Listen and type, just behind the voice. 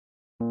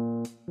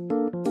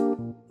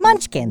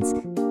Munchkins.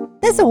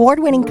 This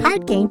award-winning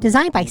card game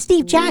designed by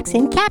Steve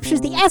Jackson captures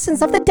the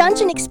essence of the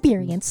dungeon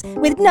experience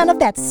with none of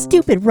that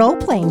stupid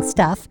role-playing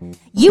stuff.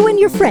 You and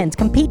your friends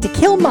compete to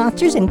kill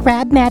monsters and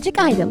grab magic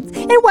items.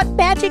 And what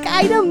magic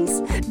items?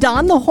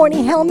 Don the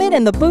horny helmet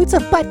and the boots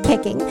of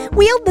butt-kicking.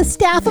 Wield the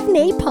staff of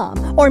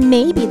napalm. Or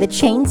maybe the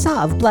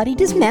chainsaw of bloody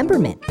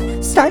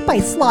dismemberment. Start by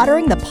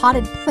slaughtering the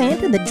potted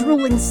plant and the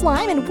drooling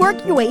slime and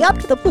work your way up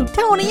to the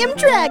plutonium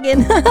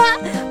dragon.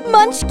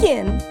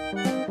 Munchkin!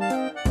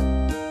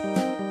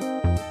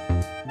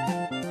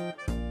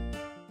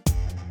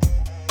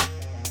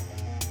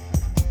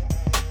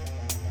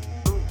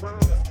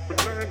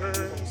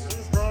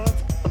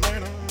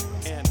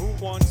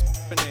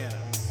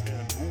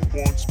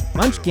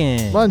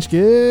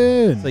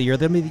 Munchkin. So you're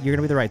gonna be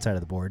the right side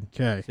of the board.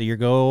 Okay. So your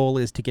goal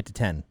is to get to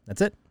 10.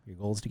 That's it. Your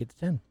goal is to get to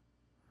 10.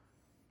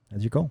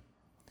 That's your goal.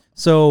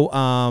 So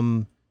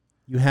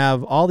you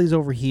have all these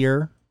over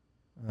here.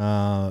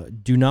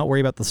 Do not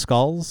worry about the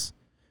skulls.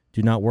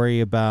 Do not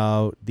worry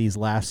about these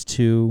last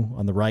two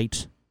on the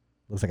right.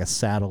 Looks like a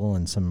saddle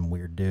and some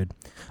weird dude.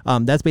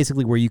 That's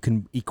basically where you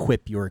can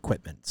equip your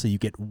equipment. So you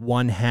get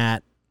one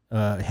hat,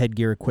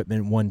 headgear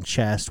equipment, one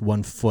chest,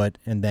 one foot,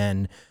 and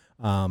then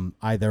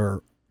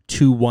either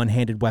 2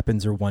 one-handed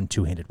weapons or 1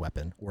 two-handed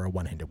weapon or a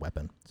one-handed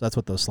weapon. So that's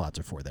what those slots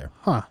are for there.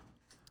 Huh.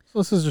 So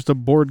this is just a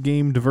board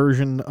gamed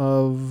version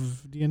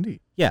of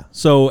D&D. Yeah.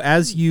 So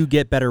as you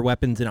get better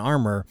weapons and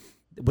armor,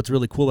 what's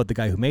really cool about the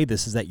guy who made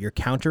this is that your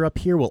counter up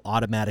here will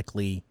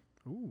automatically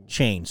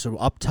change. So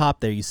up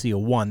top there you see a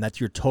 1. That's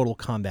your total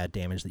combat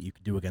damage that you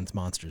can do against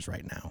monsters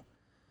right now.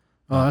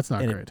 Oh, that's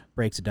not and great. It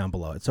breaks it down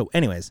below it. So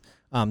anyways,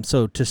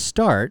 so to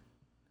start,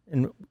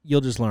 and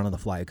you'll just learn on the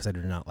fly because I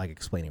do not like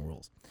explaining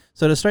rules.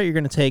 So to start, you're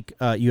going to take,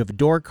 you have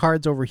door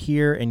cards over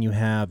here, and you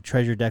have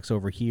treasure decks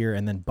over here,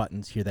 and then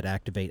buttons here that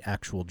activate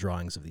actual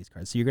drawings of these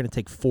cards. So you're going to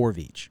take 4 of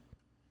each.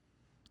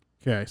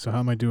 Okay, so how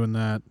am I doing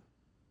that?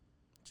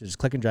 So just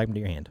click and drag them to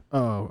your hand.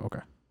 Oh,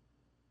 okay.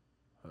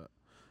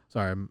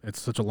 Sorry,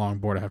 it's such a long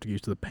board. I have to get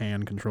used to the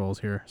pan controls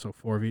here. So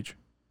 4 of each?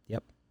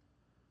 Yep.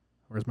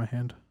 Where's my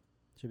hand?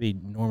 Should be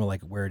normal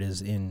like where it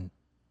is in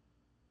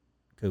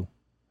Coup.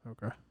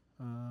 Okay.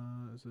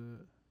 Is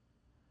it?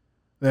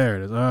 There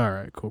it is. All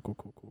right. Cool.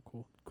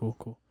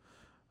 All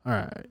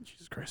right.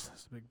 Jesus Christ,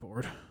 that's a big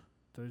board.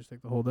 Did I just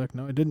take the whole deck?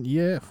 No, I didn't.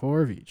 Yeah,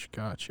 4 of each.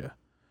 Gotcha.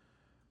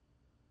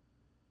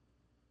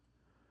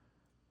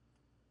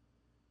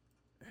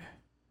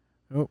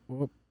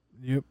 Oh,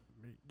 yep.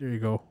 There you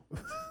go.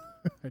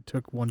 I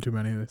took 1 too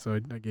many, so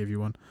I gave you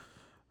 1.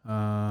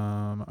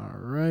 All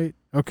right.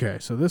 Okay,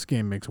 so this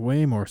game makes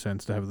way more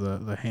sense to have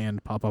the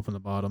hand pop up in the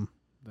bottom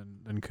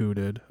than Coup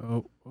did.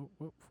 Oh,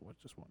 what's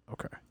just 1?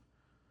 Okay.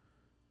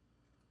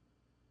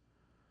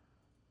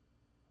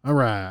 All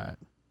right.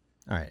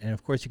 All right, and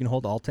of course you can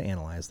hold Alt to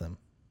analyze them.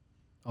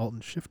 Alt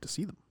and Shift to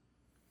see them.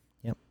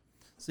 Yep.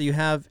 So you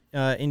have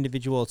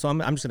individual. So I'm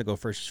just going to go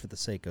first just for the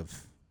sake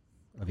of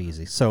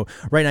easy. So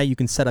right now you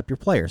can set up your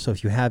player. So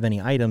if you have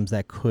any items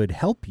that could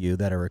help you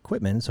that are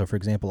equipment. So for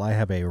example, I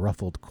have a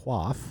ruffled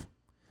coif.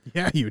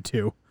 Yeah, you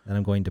do. That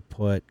I'm going to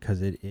put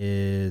because it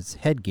is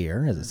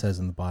headgear, as it says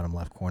in the bottom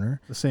left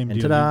corner. The same and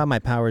deal. ta-da, my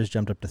power has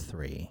jumped up to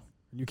 3.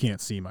 You can't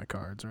see my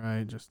cards,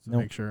 right? Just to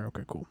Nope. make sure.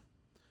 Okay, cool.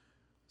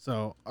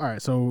 So, all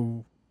right.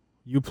 So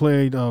you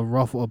played a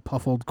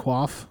puffled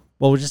coif.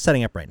 Well, we're just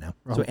setting up right now.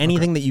 Ruffled, So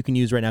anything that you can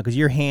use right now, because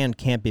your hand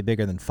can't be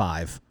bigger than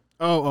 5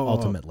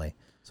 ultimately.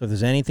 So if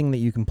there's anything that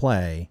you can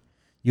play,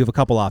 you have a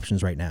couple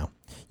options right now.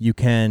 You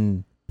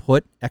can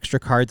put extra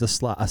cards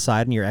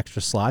aside in your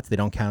extra slots. They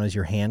don't count as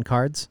your hand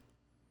cards.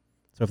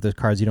 So if there's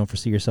cards you don't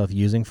foresee yourself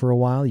using for a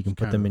while, you can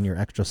put them in your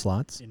extra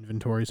slots.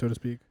 Inventory, so to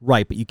speak.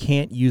 Right, but you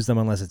can't use them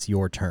unless it's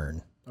your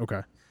turn.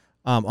 Okay.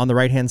 On the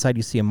right-hand side,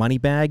 you see a money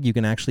bag. You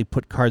can actually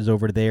put cards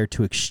over there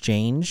to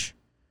exchange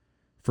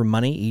for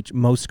money.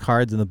 Most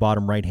cards in the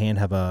bottom right hand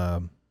have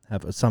a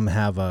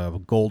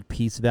gold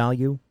piece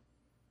value.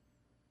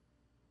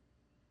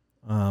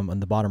 On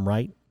the bottom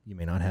right, you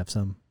may not have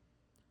some.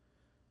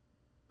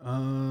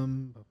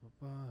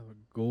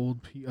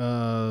 Gold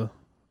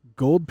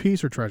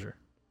piece or treasure?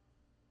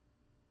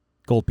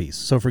 Gold piece.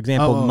 So, for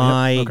example,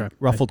 my okay.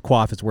 ruffled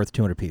coif is worth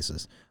 200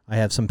 pieces. I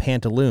have some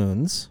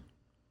pantaloons.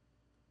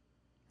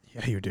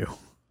 Yeah, you do.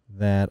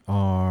 That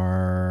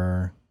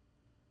are...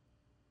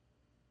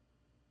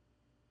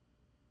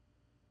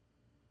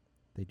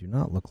 They do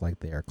not look like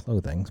they are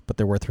clothing, but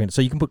they're worth 300.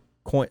 So you can put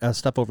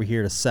stuff over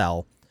here to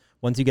sell.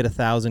 Once you get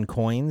 1,000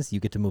 coins, you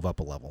get to move up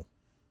a level.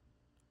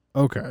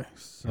 Okay,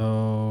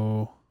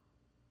 so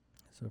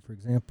for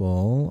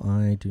example,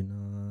 I'm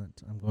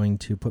going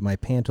to put my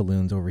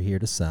pantaloons over here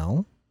to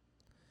sell.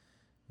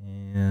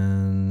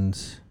 And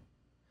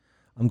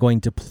I'm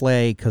going to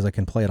play, because I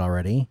can play it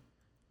already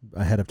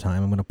ahead of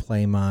time, I'm going to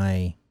play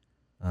my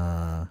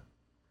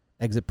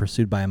Exit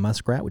Pursued by a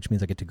Muskrat, which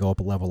means I get to go up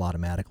a level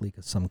automatically,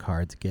 because some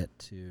cards get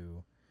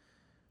to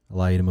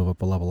allow you to move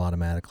up a level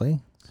automatically.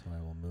 So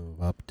I will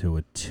move up to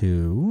a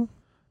 2.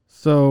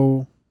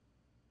 So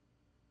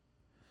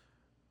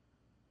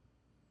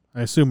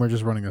I assume we're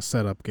just running a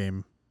setup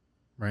game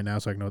right now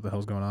so I can know what the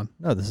hell's going on?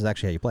 No, this is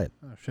actually how you play it.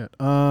 Oh, shit.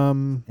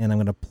 And I'm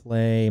going to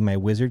play my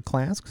wizard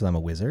class because I'm a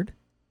wizard.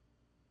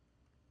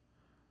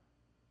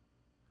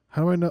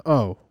 How do I know?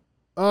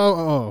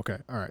 Oh, okay.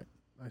 All right.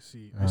 I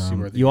see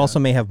where you also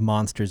may have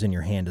monsters in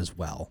your hand as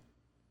well.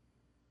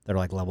 That are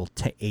like level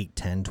 8,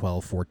 10,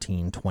 12,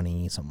 14,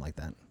 20, something like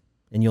that.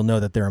 And you'll know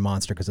that they're a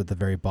monster because at the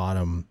very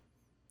bottom,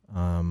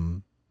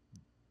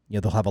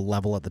 they'll have a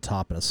level at the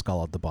top and a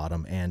skull at the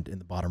bottom. And in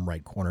the bottom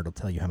right corner, it'll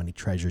tell you how many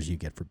treasures you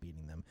get for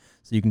beating them.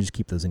 So you can just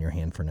keep those in your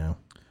hand for now.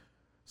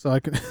 So I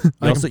can.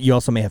 You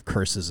also may have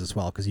curses as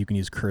well because you can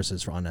use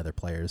curses on other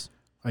players.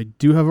 I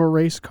do have a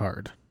race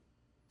card.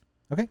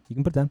 Okay, you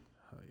can put it down.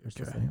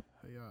 Okay.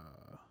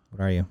 What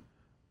are you?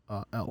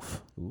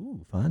 Elf.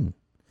 Ooh, fun.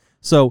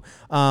 So,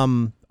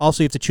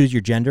 also you have to choose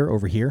your gender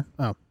over here.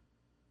 Oh.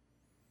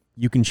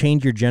 You can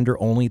change your gender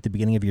only at the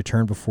beginning of your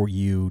turn before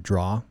you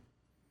draw.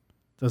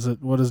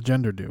 What does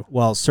gender do?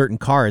 Well, certain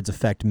cards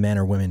affect men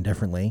or women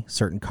differently.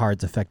 Certain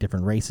cards affect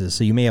different races.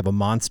 So you may have a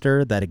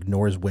monster that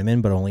ignores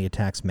women but only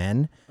attacks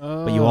men.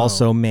 Oh. But you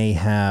also may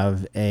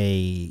have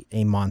a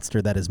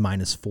monster that is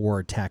 -4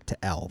 attack to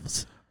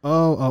elves.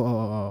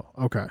 Oh.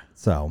 Okay.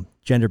 So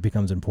gender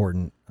becomes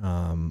important.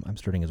 I'm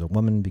starting as a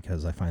woman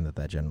because I find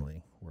that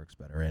generally works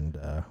better. And,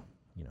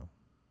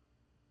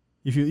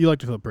 If you like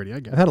to feel pretty, I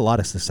guess. I've had a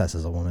lot of success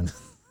as a woman.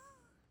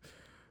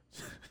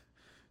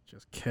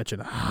 Just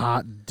catching a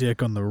hot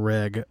dick on the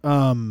reg.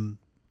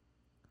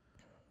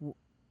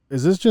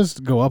 Is this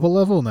just go up a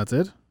level and that's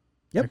it?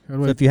 Yep.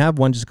 So if you have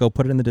one, just go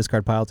put it in the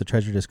discard pile. It's a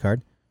treasure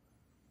discard.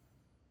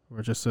 Where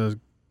it just says,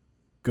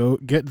 go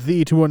get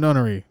thee to a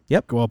nunnery.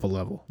 Yep. Go up a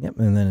level. Yep.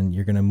 And then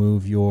you're going to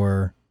move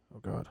your... Oh,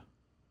 God.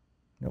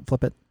 No,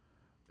 flip it.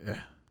 Yeah.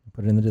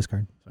 Put it in the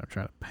discard. So I'm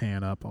trying to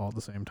pan up all at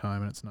the same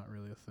time, and it's not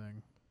really a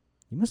thing.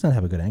 You must not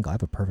have a good angle. I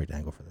have a perfect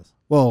angle for this.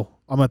 Well,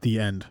 I'm at the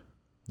end.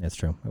 That's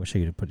true. I wish I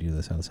could put you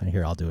this on the side.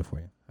 Here, I'll do it for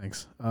you.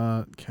 Thanks.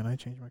 Can I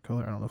change my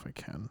color? I don't know if I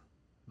can.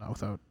 Not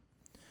without.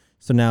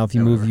 So now if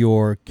you move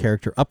your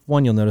character up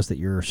 1, you'll notice that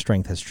your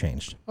strength has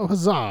changed. Oh,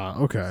 huzzah.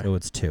 Okay. So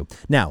it's 2.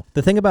 Now,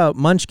 the thing about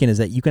Munchkin is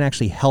that you can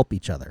actually help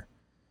each other.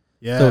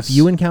 Yes. So if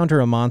you encounter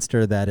a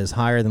monster that is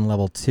higher than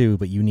level 2,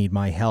 but you need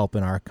my help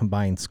and our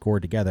combined score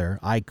together,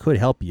 I could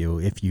help you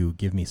if you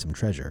give me some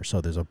treasure. So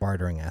there's a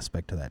bartering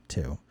aspect to that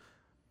too.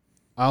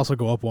 I also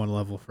go up 1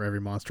 level for every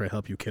monster I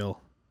help you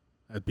kill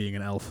at being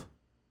an elf.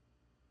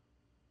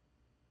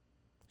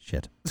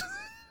 Shit.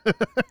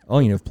 Oh,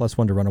 you have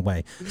 +1 to run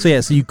away. So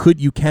yeah, so you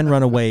can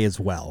run away as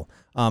well.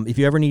 If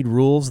you ever need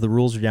rules, the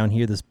rules are down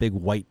here. This big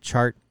white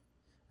chart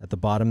at the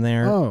bottom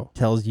there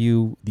tells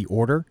you the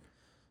order.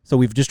 So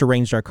we've just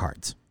arranged our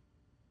cards.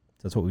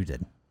 That's what we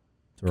did.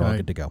 So we're all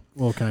good to go.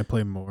 Well, can I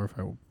play more if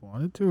I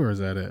wanted to, or is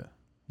that it?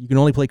 You can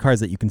only play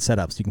cards that you can set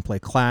up. So you can play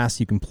class,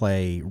 you can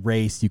play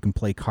race, you can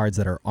play cards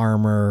that are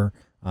armor.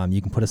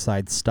 You can put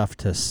aside stuff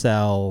to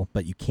sell,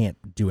 but you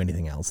can't do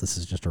anything else. This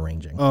is just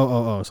arranging.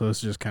 Oh. So this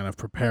is just kind of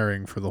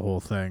preparing for the whole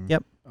thing.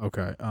 Yep.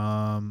 Okay.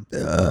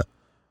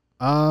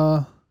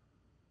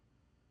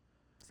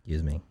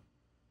 Excuse me.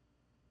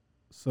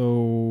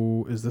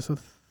 So is this a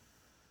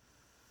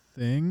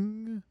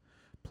thing?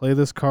 Play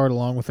this card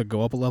along with a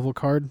go up a level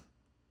card.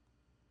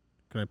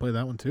 Can I play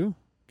that one too?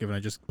 Given I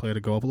just played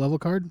a go up a level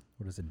card.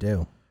 What does it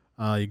do?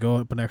 You go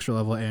up an extra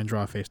level and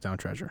draw a face down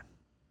treasure.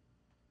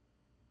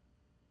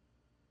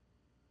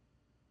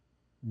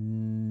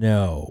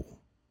 No,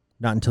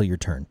 not until your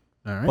turn.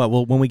 All right. But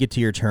when we get to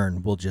your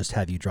turn, we'll just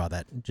have you draw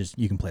that.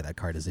 You can play that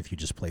card as if you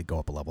just played go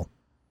up a level.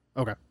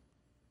 Okay.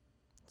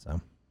 So.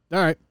 All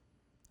right.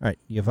 How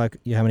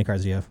many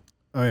cards do you have?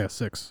 Oh yeah,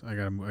 6. I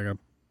gotta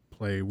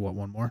play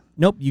one more.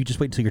 Nope. You just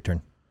wait until your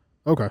turn.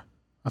 Okay.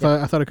 I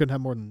thought I couldn't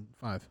have more than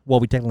 5. Well,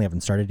 we technically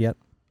haven't started yet.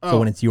 So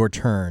when it's your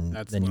turn,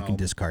 then you can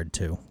discard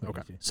 2.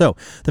 Okay. So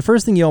the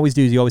first thing you always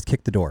do is you always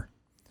kick the door.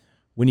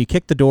 When you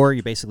kick the door,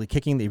 you're basically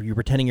you're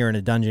pretending you're in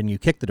a dungeon, you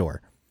kick the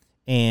door.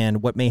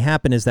 And what may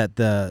happen is that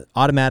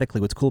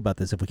what's cool about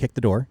this, if we kick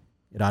the door,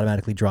 it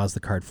automatically draws the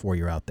card for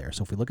you out there.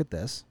 So if we look at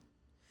this,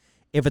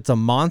 if it's a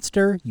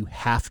monster, you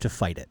have to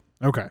fight it.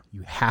 Okay.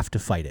 You have to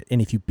fight it.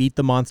 And if you beat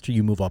the monster,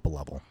 you move up a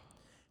level.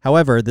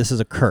 However, this is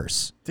a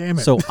curse. Damn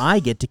it. So I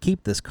get to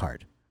keep this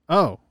card.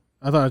 Oh,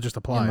 I thought it just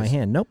applies. In my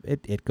hand. Nope,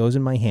 it goes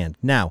in my hand.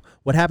 Now,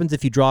 what happens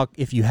if you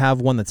have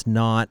one that's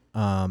not,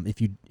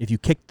 if you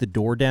kick the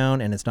door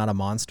down and it's not a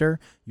monster,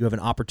 you have an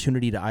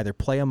opportunity to either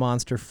play a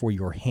monster for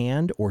your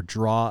hand or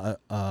draw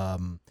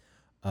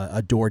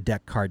a door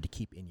deck card to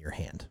keep in your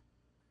hand.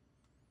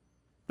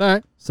 All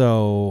right.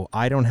 So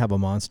I don't have a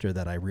monster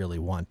that I really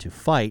want to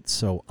fight,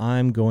 so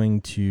I'm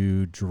going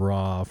to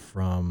draw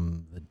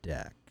from the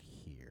deck.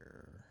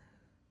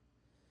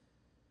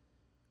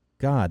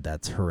 God,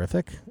 that's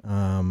horrific.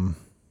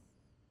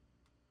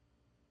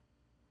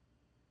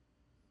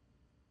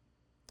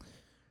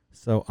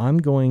 So I'm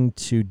going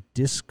to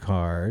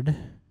discard.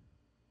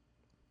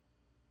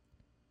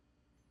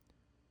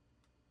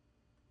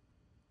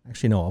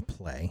 Actually, no, I'll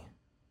play.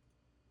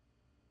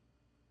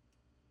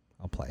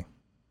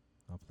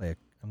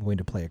 I'm going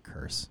to play a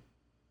curse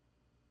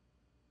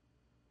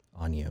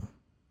on you.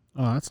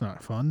 Oh, that's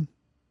not fun.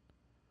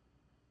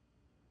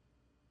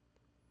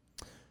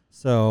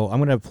 So I'm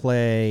going to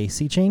play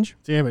Sea Change.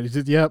 Damn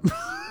it. Yep.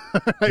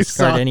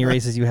 Discard any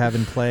races you have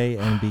in play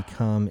and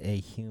become a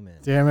human.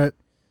 Damn it.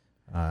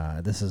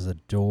 This is a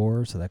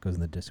door, so that goes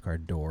in the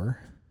discard door.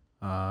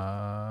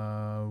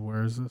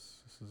 Where is this?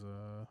 This is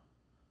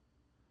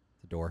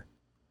The door.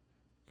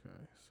 Okay,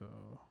 so.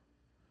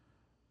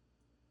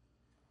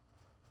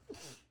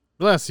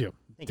 Bless you,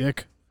 Thank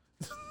dick.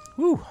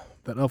 Woo.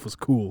 That elf was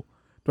cool.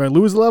 Do I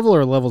lose a level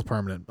or a level's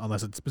permanent?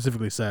 Unless it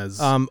specifically says.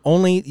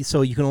 Only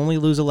so you can only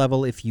lose a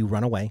level if you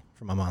run away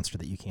from a monster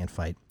that you can't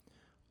fight,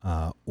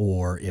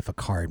 or if a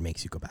card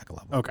makes you go back a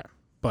level. Okay,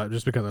 but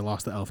just because I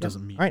lost the elf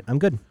doesn't mean. All right, I'm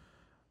good.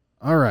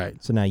 All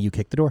right. So now you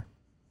kick the door.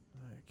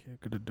 I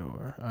kick the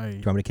door. Do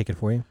you want me to kick it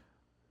for you?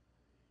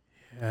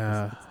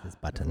 Yeah. It's this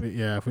button.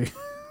 If we.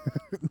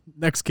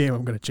 Next game,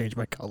 I'm gonna change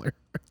my color.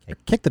 Okay,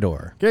 kick the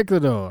door. Kick the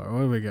door. What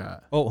do we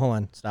got? Oh, hold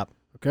on. Stop.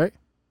 Okay.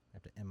 I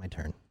have to end my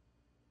turn.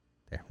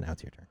 There. Now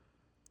it's your turn.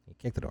 You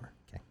kick the door.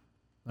 Okay.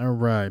 All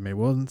right. May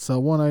one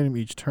sell one item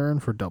each turn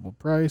for double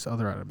price.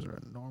 Other items are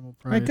at normal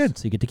price. All right, good.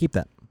 So you get to keep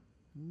that.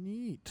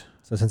 Neat.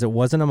 So since it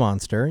wasn't a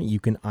monster, you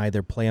can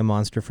either play a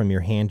monster from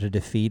your hand to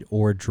defeat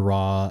or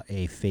draw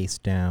a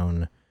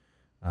face-down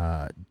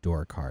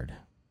door card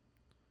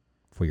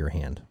for your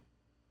hand.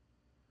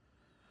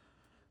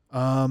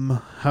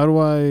 How do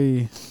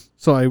I?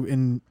 So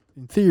in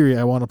theory,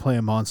 I want to play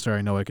a monster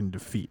I know I can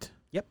defeat.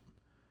 Yep.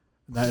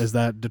 Is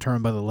that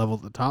determined by the level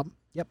at the top?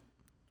 Yep.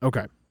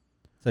 Okay.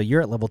 So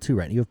you're at level 2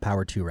 right now. You have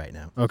power 2 right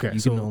now. Okay. You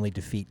so, can only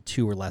defeat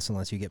 2 or less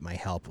unless you get my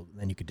help.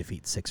 Then you could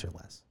defeat 6 or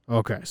less.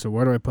 Okay. So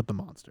where do I put the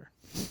monster?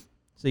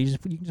 So you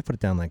can just put it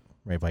down like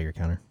right by your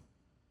counter.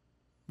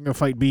 I'm gonna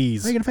fight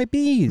bees. Oh, you're gonna fight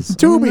bees.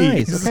 Two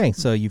Nice. bees. Okay,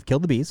 so you've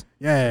killed the bees.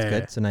 Yeah. That's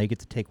good. So now you get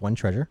to take 1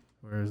 treasure.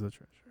 Where is the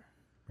treasure?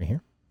 Right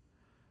here.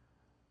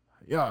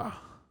 Yeah.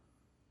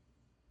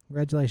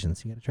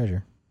 Congratulations, you got a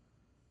treasure.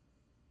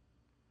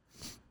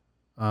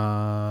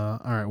 All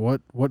right.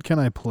 What can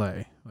I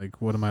play?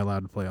 Like, what am I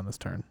allowed to play on this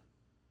turn?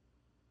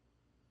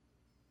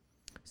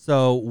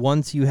 So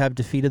once you have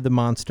defeated the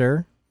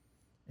monster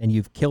and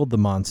you've killed the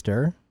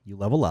monster, you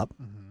level up.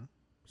 Mm-hmm.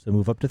 So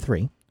move up to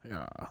 3.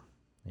 Yeah.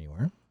 There you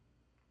are.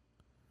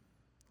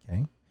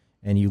 Okay.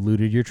 And you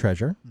looted your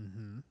treasure.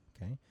 Mm-hmm.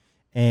 Okay.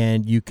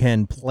 And you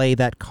can play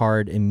that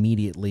card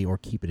immediately or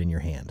keep it in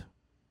your hand.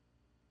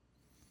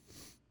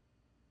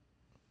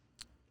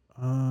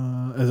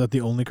 Is that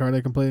the only card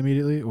I can play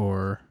immediately,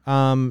 or?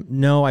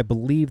 No, I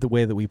believe the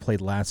way that we played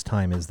last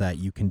time is that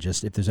you can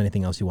just, if there's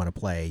anything else you want to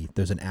play,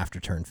 there's an after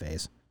turn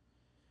phase.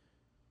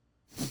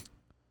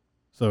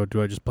 So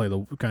do I just play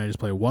can I just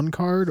play one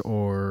card,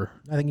 or?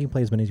 I think you can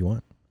play as many as you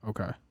want.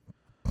 Okay.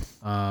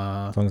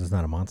 As long as it's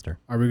not a monster.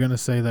 Are we gonna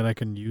say that I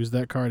can use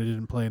that card I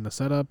didn't play in the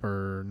setup,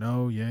 or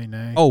no? Yay,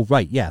 nay? Oh,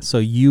 right, yeah. So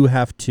you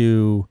have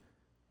to,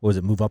 what was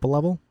it, move up a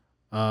level?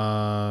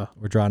 Or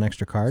draw an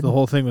extra card? So the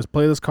whole thing was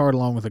play this card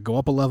along with a go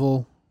up a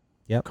level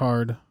Yep.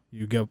 card.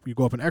 You go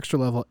up an extra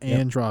level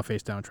and draw a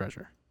face down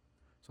treasure.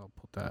 So I'll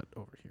put that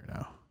over here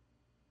now.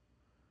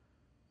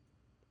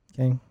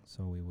 Okay,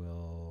 so we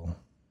will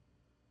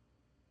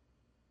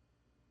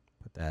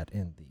put that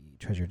in the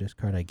treasure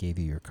discard. I gave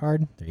you your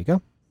card. There you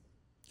go.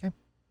 Okay.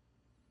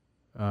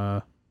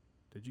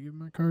 Did you give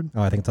me my card?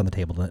 Oh, I think it's on the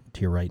table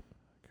to your right.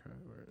 Okay,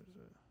 where is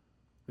it?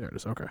 There it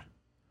is. Okay.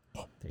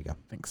 There you go.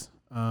 Thanks.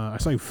 I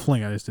saw you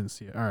fling. I just didn't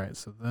see it. All right.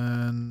 So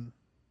then.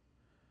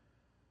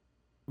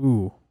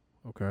 Ooh.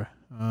 Okay.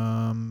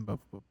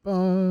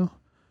 So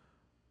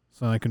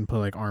I can play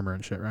like armor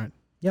and shit, right?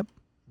 Yep.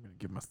 I'm gonna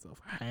give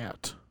myself a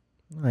hat.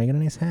 Oh, you got a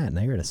nice hat.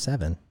 Now you're at a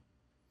 7.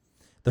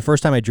 The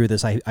first time I drew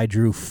this, I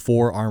drew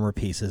 4 armor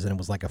pieces, and it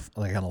was like an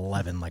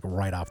 11, like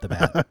right off the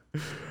bat.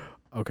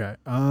 Okay.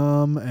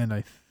 And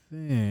I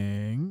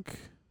think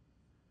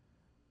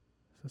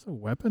is this a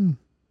weapon?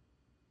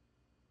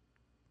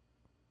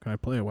 Can I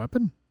play a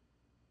weapon?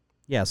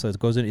 Yeah. So it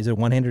goes in. Is it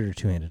one-handed or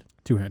two-handed?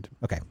 Two-handed.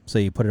 Okay. So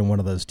you put it in one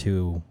of those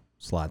 2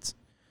 slots.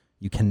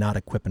 You cannot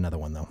equip another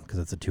one though, because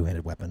it's a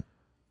 2-handed weapon.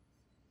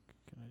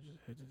 Can I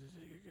just hit it?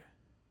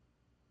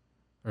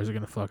 Or is it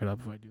gonna fuck it up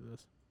if I do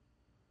this?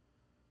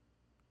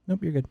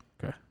 Nope, you're good.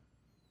 Okay.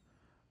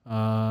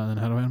 Then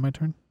how do I end my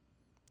turn?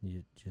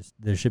 You just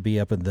there should be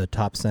up in the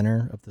top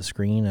center of the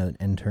screen an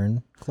end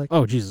turn click.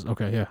 Oh Jesus.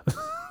 Okay. Yeah.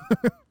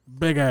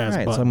 Big ass. All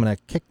right. button. So I'm gonna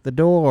kick the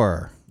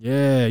door.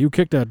 Yeah, you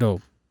kicked that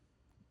dope.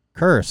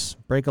 Curse.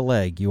 Break a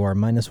leg. You are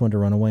 -1 to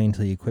run away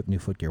until you equip new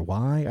footgear.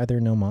 Why are there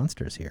no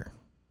monsters here?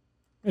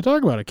 Hey,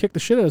 talk about it. Kick the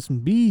shit out of some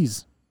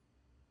bees.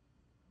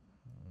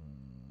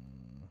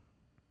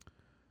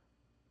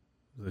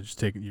 You're just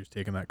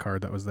taking that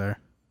card that was there.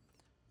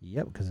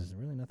 Yep, because there's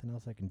really nothing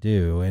else I can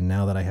do. And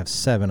now that I have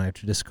 7, I have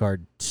to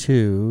discard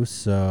 2.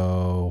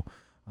 So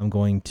I'm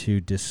going to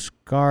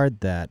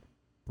discard that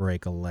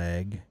break a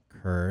leg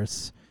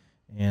curse.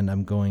 And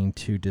I'm going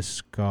to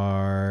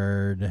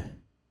discard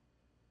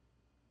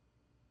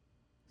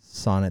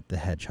Sonnet the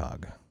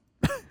Hedgehog.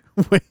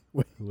 wait.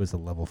 Who is a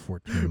level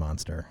 14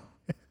 monster.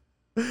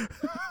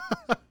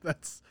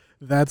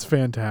 That's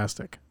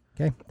fantastic.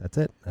 Okay, that's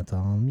it. That's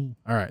all me.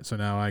 All right, so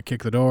now I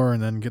kick the door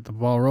and then get the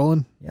ball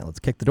rolling. Yeah, let's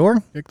kick the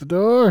door. Kick the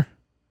door.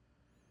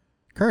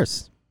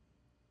 Curse.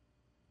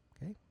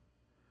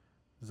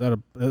 Is that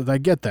I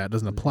get that.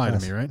 Doesn't apply to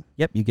me, right?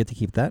 Yep, you get to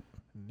keep that.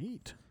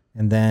 Neat.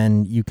 And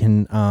then you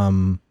can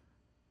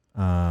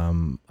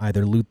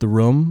either loot the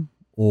room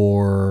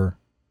or,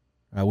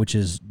 which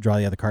is draw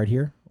the other card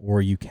here,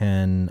 or you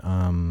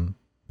can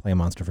play a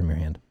monster from your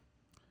hand.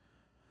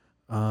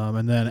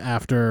 And then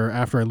after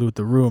I loot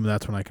the room,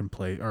 that's when I can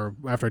play, or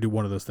after I do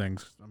one of those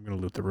things, I'm going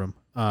to loot the room.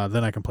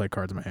 Then I can play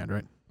cards in my hand,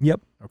 right?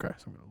 Yep. Okay,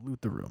 so I'm going to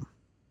loot the room.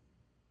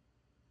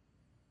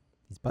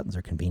 These buttons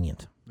are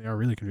convenient. They are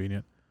really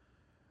convenient.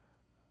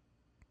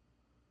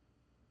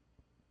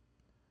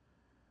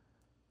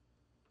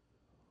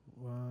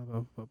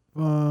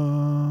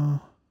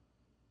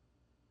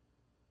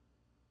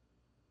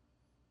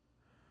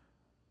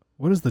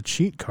 What does the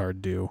cheat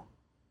card do?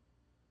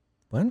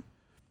 What?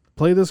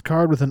 Play this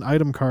card with an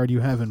item card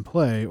you have in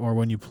play, or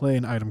when you play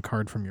an item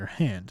card from your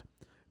hand.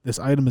 This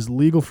item is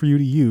legal for you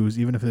to use,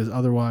 even if it is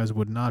otherwise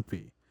would not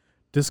be.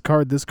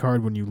 Discard this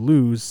card when you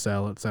lose,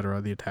 sell, etc.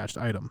 the attached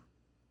item.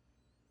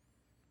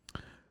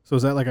 So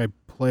is that like I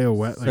play a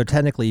weapon? So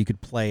technically you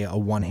could play a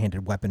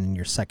one-handed weapon in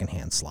your second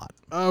hand slot.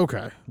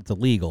 Okay. It's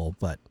illegal,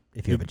 but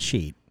if you have a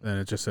cheat. Then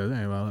it just says,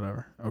 hey, well,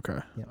 whatever. Okay.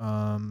 Yep.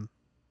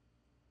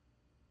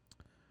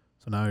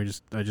 So now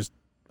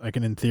I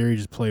can in theory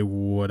just play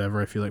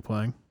whatever I feel like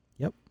playing.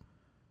 Yep.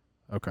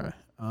 Okay.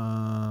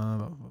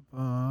 I'm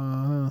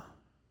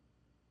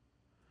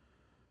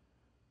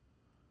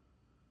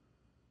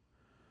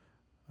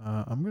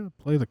going to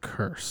play the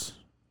curse.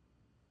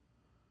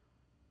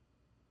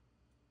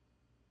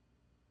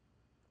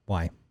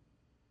 Why?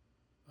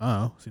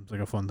 Oh, seems like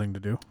a fun thing to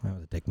do. That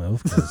was a dick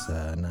move because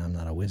now I'm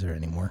not a wizard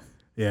anymore.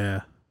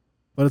 Yeah.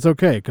 But it's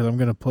okay because I'm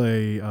going to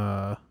play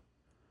a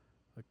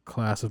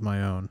class of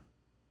my own.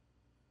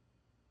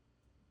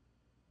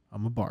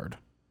 I'm a bard.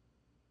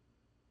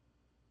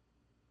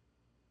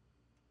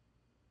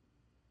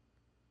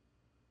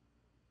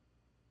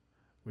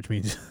 Which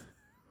means,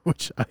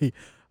 which I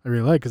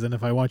really like, because then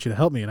if I want you to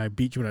help me and I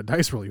beat you in a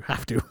dice roll, you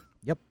have to.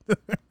 Yep.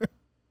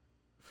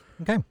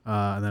 Okay.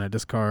 And then I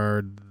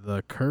discard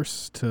the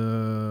curse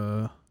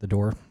to the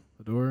door.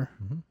 The door.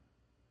 Mm-hmm.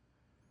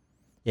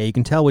 Yeah, you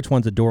can tell which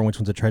one's a door and which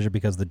one's a treasure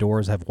because the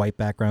doors have white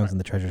backgrounds and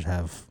the treasures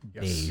have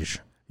beige.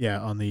 Yeah,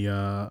 on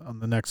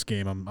the next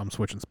game, I'm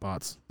switching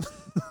spots.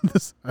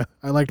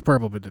 I liked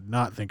purple, but did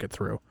not think it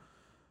through.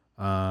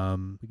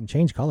 We can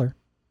change color.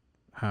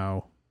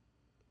 How?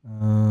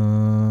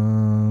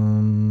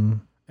 And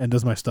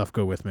does my stuff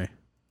go with me?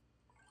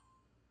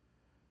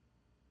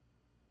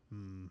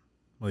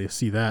 Well, you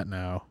see that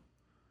now.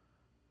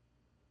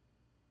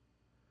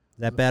 Is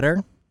that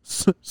better?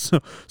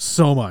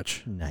 So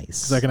much. Nice.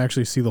 Because I can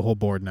actually see the whole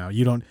board now.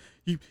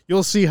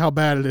 You'll see how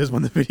bad it is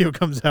when the video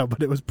comes out,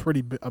 but it was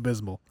pretty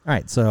abysmal. All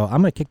right, so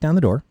I'm going to kick down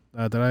the door.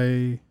 Did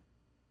I?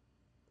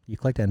 You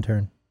clicked end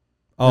turn.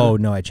 Oh,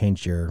 no, I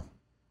changed your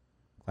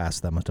class.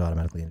 That must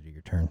automatically enter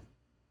your turn.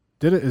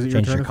 Did it? Is it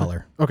your turn? Change your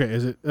color. Okay,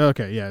 is it?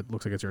 Okay, yeah, it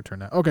looks like it's your turn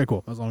now. Okay,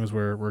 cool. As long as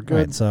we're good. All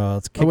right, so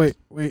let's kick. Oh,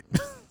 wait.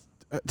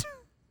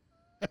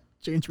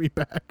 Change me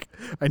back.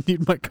 I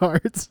need my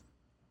cards.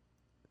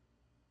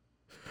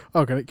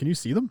 Oh, can you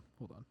see them?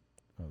 Hold on.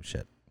 Oh,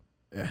 shit.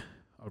 Yeah,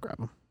 I'll grab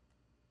them.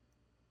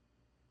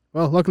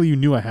 Well, luckily you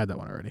knew I had that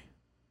one already.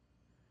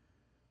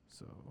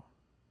 So.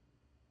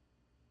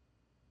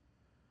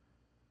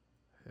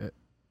 Actually,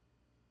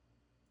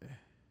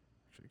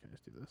 can I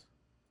just do this?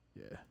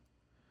 Yeah.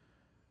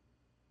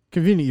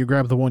 Convenient, you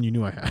grab the one you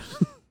knew I had.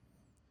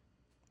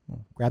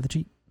 Well, grab the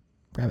cheat.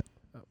 Grab it.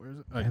 Where is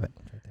it? Grab it.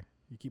 It's right there.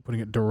 You keep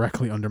putting it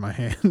directly under my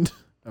hand.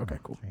 Okay,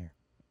 cool. Right here.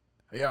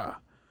 Yeah.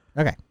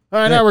 Okay. All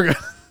right, now we're good.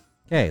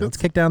 Okay, let's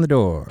kick down the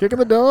door. Kicking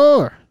the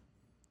door.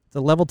 It's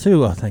a level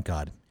 2. Oh, thank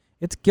God.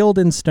 It's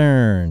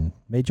Guildenstern.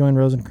 May join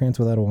Rosencrantz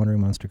without a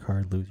wandering monster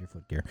card. Lose your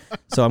footgear.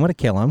 So I'm going to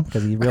kill him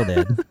because he's real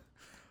dead.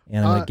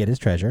 And I'm going to get his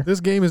treasure. This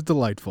game is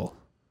delightful.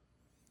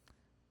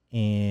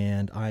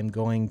 And I'm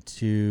going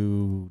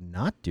to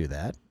not do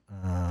that.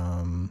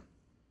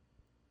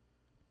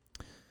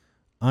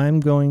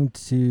 I'm going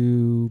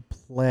to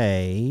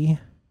play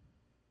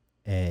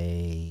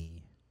a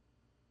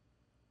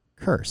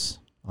curse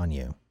on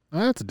you.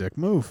 That's a dick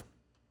move.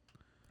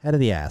 Head of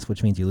the ass,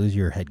 which means you lose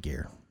your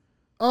headgear.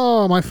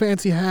 Oh, my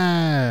fancy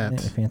hat.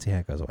 Your fancy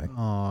hat goes away.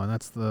 Oh, and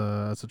that's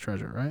the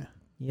treasure, right?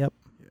 Yep.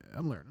 Yeah,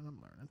 I'm learning.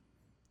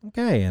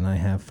 Okay, and I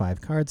have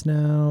 5 cards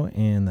now,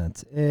 and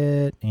that's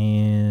it.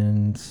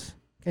 And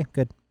okay,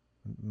 good.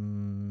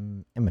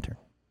 End my turn.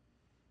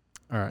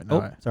 All right.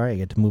 Now sorry, I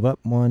get to move up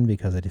 1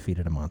 because I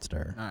defeated a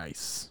monster.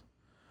 Nice.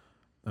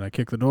 Then I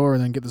kick the door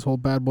and then get this whole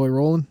bad boy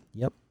rolling.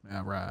 Yep.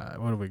 All right.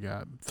 What do we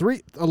got?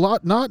 3. A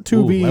lot. Not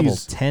 2 bees. Level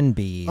 10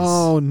 bees.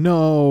 Oh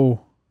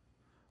no.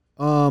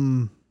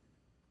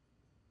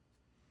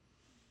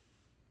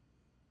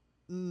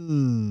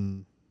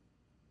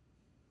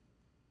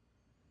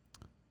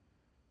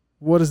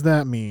 What does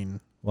that mean?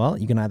 Well,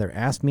 you can either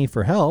ask me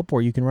for help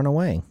or you can run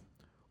away.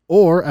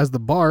 Or as the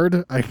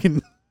bard, I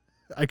can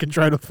I can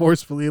try to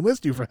forcefully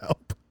enlist you for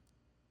help.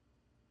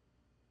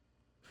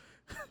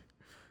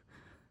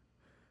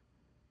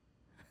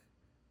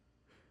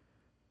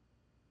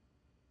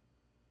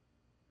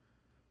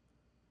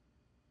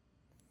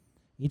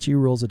 Each of you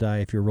rolls a die.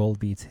 If your roll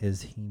beats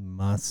his, he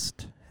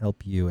must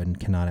help you and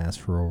cannot ask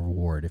for a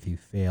reward. If you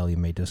fail, you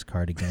may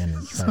discard again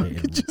and try So to I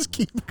can just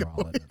keep withdraw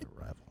going. another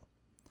level.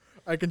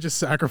 I can just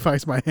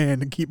sacrifice my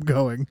hand and keep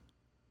going.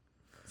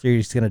 So you're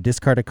just going to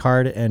discard a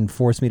card and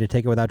force me to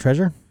take it without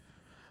treasure?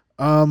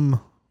 What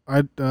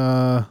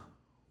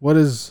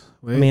is...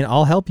 Wait. I mean,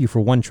 I'll help you for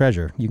 1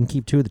 treasure. You can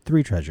keep 2 of the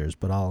 3 treasures,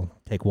 but I'll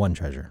take 1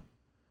 treasure.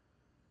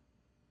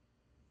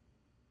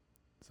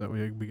 So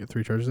we get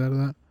 3 treasures out of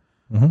that?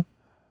 Mm-hmm.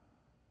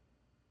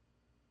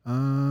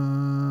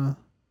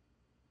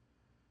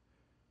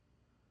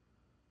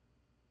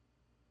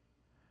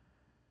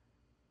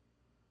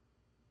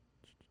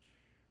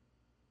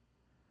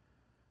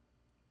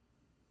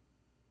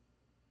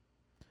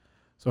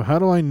 So how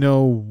do I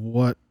know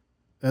what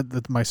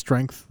that my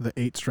strength, the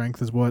 8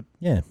 strength is what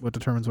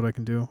determines what I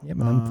can do? Yeah,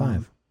 but I'm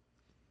 5.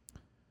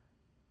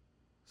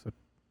 So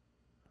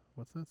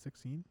what's that,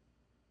 16?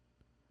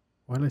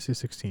 Why did I say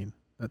 16?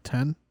 That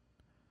 10?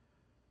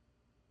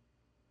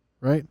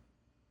 Right?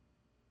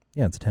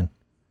 Yeah, it's a 10.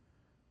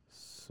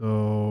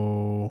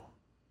 So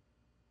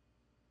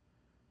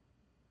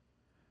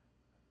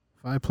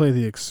if I play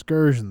the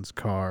excursions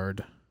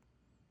card,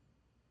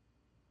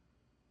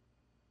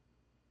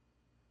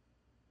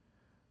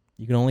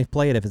 You can only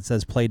play it if it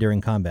says play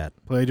during combat.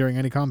 play during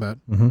any combat,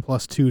 Mm-hmm.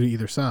 plus 2 to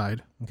either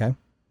side. Okay.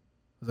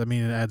 Does that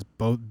mean it adds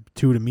both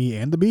 2 to me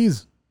and the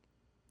bees?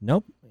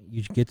 Nope.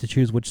 You get to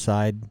choose which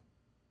side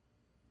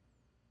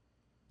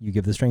you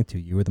give the strength to,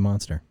 you or the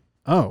monster.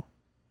 Oh.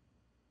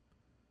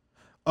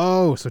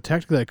 Oh, so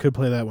technically I could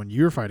play that when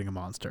you're fighting a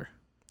monster.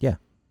 Yeah.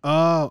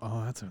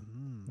 Oh, that's a...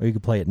 Or you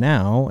could play it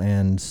now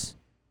and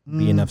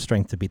be enough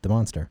strength to beat the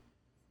monster.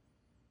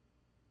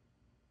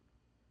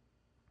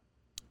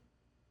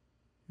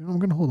 You know, I'm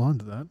going to hold on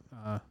to that.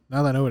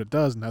 Now that I know what it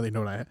does, now that you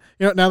know what I...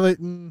 now that...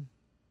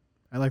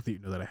 I like that you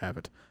know that I have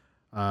it.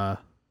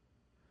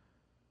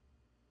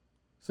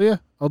 So yeah,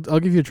 I'll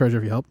give you a treasure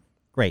if you help.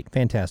 Great.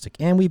 Fantastic.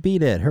 And we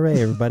beat it.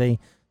 Hooray, everybody.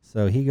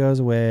 So he goes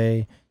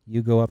away.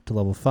 You go up to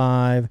level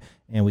 5.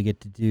 And we get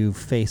to do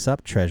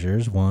face-up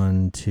treasures.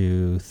 1,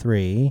 2,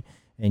 3.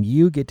 And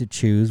you get to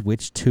choose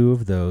which 2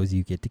 of those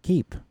you get to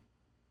keep. I'm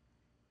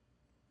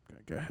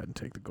going to go ahead and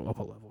take the go up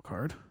a level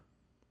card.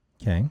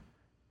 Okay.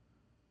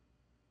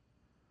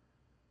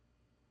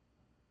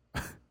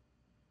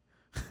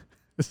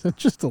 Is that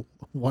just a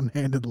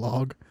one-handed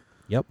log?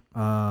 Yep.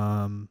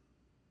 I'm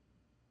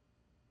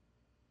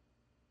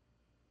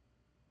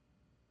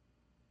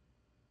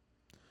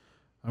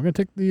gonna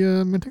take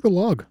the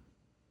log.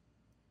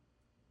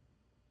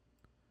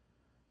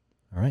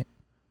 All right.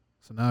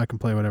 So now I can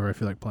play whatever I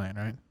feel like playing,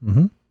 right?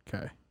 Mm-hmm.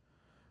 Okay.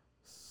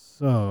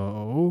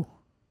 So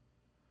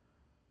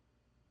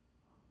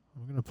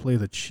I'm gonna play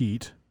the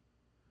cheat.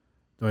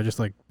 Do I just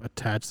like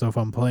attach? So if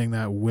I'm playing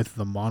that with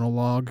the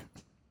monologue,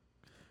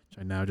 which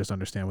I now just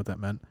understand what that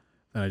meant,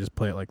 then I just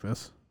play it like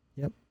this.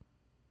 Yep.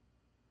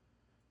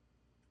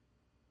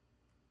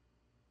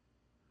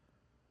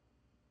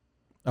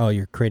 Oh,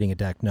 you're creating a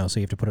deck. No, so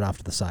you have to put it off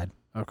to the side.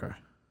 Okay.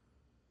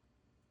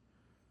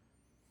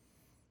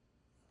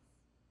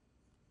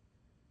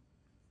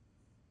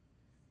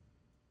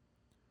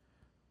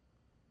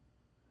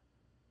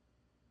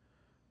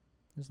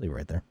 Just leave it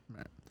right there.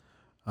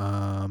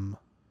 Then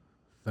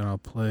I'll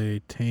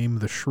play Tame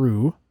the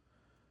Shrew,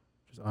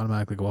 just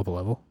automatically go up a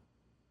level.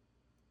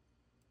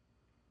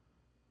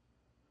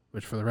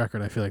 Which, for the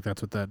record, I feel like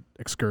that's what that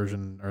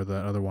excursion or the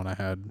other one I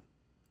had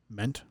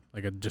meant,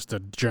 like just a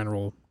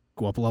general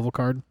go up a level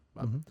card.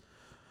 Mm-hmm.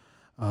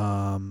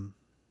 And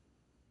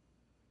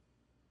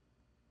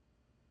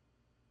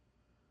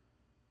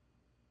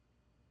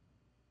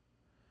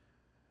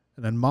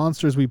then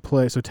monsters we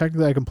play. So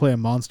technically, I can play a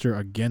monster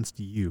against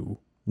you.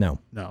 No.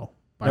 No,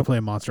 but Nope. I play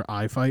a monster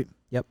I fight.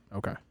 Yep.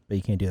 Okay. But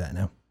you can't do that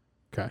now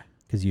Okay.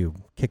 because you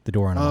kicked the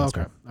door on a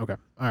monster. Okay.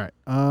 All right.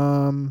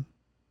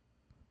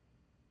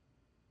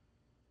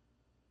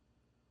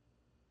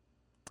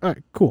 All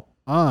right. Cool.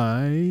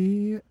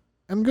 I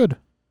am good.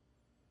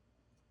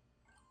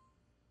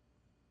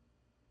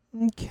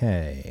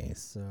 Okay,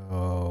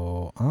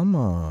 so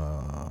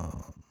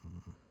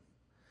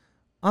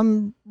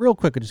I'm real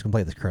quick. I'm just gonna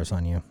play this curse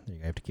on you. There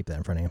you go. I have to keep that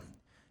in front of you.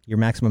 Your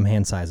maximum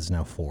hand size is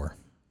now 4.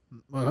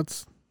 Well,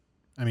 that's,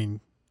 I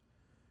mean,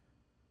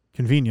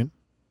 convenient.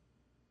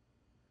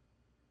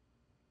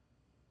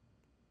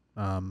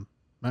 All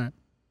right.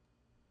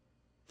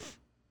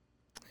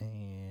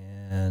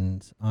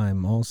 And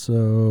I'm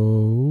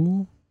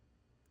also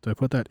Do I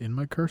put that in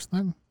my curse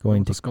thing?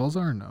 going What the to skulls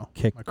are? No.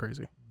 kick Am I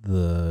crazy?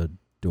 the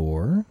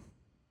door.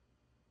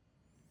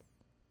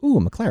 Ooh,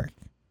 I'm a cleric.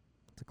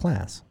 It's a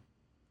class.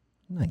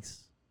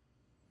 Nice.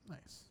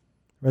 Nice.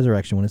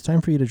 Resurrection. When it's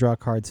time for you to draw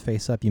cards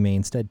face up, you may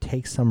instead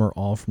take some or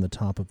all from the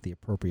top of the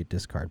appropriate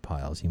discard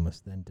piles. You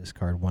must then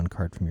discard 1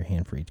 card from your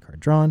hand for each card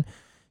drawn.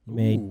 You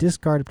may Ooh.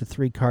 discard up to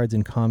 3 cards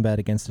in combat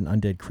against an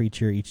undead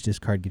creature. Each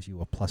discard gives you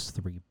a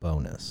 +3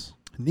 bonus.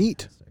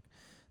 Neat. Fantastic.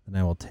 Then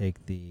I will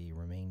take the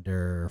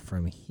remainder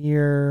from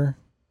here.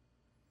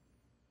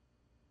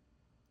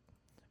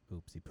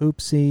 Oopsie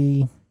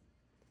poopsie.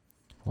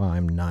 Well,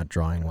 I'm not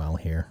drawing well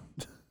here.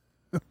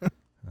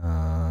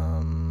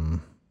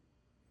 I'm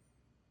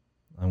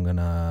going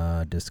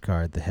to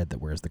discard the head that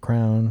wears the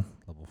crown.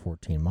 Level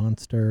 14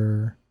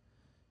 monster.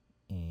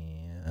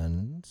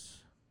 And...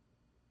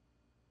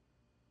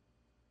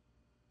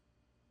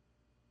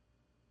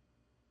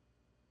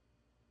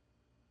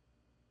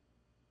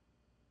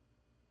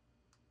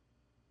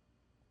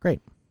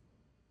 Great.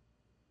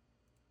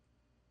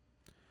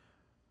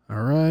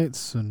 All right,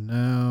 so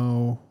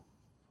now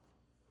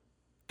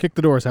kick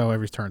the door is how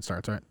every turn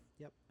starts, right?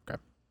 Yep.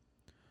 Okay.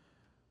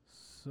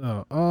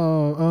 So,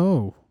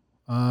 oh,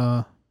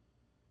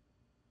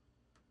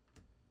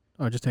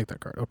 just take that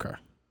card. Okay.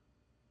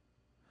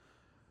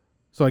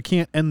 So I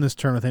can't end this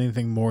turn with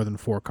anything more than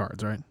 4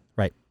 cards, right?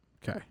 Right.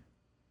 Okay.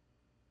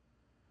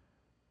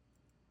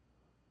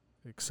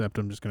 Except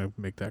I'm just going to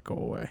make that go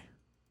away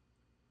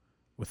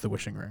with the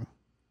wishing ring.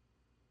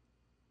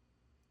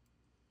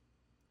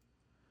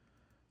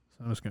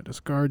 So I'm just going to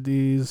discard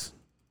these.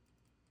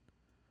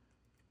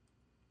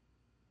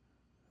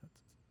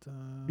 What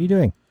are you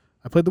doing?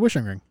 I played the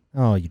wishing ring.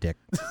 Oh, you dick.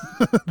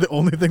 The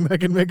only thing that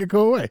can make it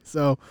go away.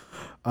 So,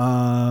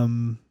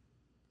 and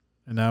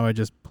now I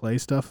just play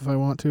stuff if I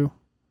want to,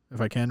 if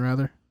I can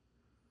rather.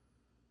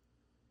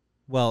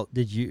 Well,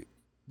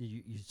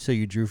 so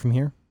you drew from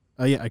here?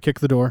 Yeah, I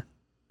kicked the door.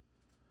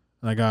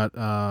 And I got,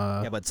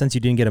 Yeah, but since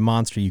you didn't get a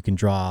monster, you can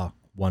draw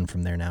 1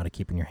 from there now to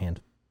keep in your hand.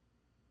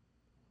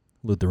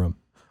 Loot the room.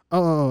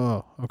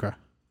 Oh, okay.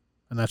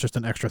 And that's just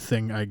an extra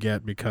thing I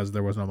get because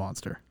there was no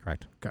monster.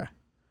 Correct. Okay.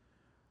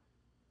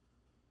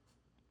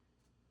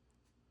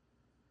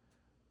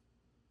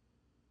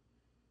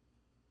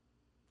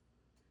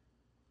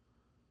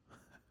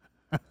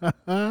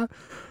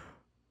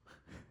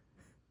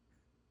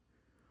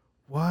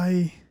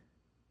 Why?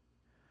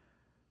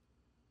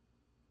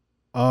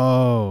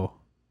 Oh.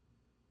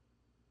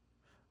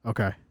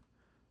 Okay.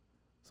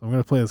 So I'm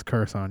going to play this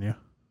curse on you.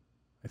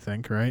 I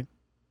think, right?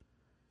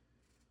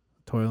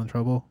 Toil and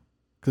trouble.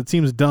 Because it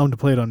seems dumb to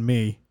play it on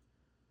me.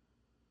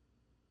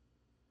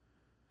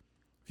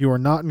 If you are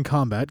not in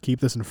combat, keep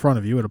this in front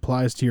of you. It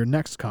applies to your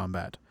next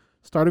combat.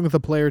 Starting with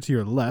a player to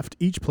your left,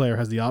 each player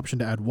has the option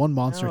to add 1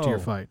 monster to your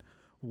No. fight.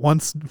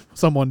 Once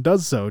someone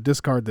does so,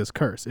 discard this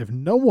curse. If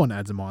no one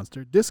adds a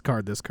monster,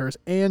 discard this curse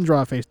and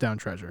draw a face-down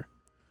treasure.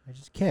 I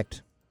just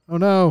kicked. Oh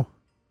no.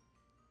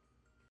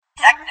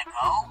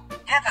 Technical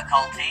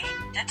difficulty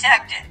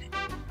detected.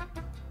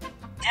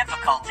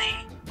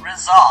 Difficulty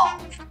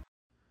resolved.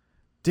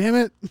 Damn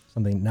it.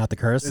 Something, not the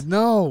curse?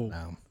 No.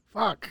 No.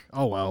 Fuck.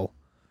 Oh well.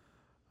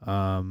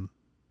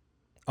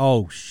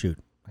 Oh, shoot.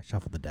 I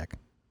shuffled the deck.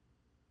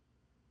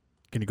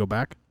 Can you go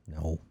back?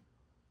 No.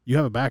 You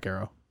have a back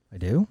arrow. I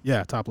do?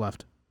 Yeah, top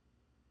left.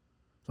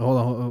 So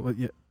hold on.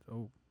 Yeah.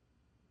 Oh.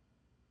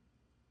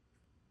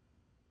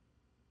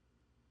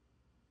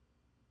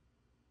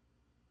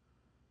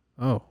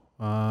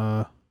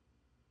 Oh.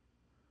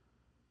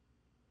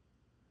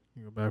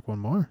 You go back one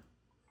more.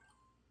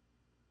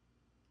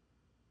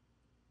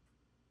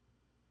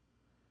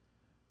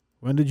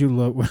 When did you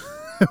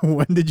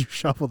when did you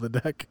shuffle the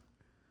deck?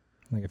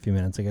 Like a few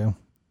minutes ago.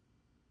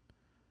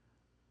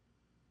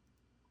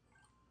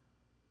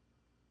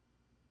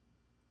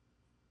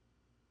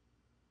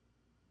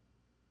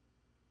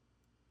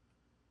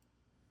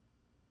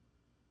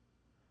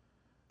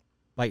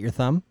 Bite your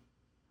thumb?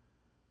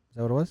 Is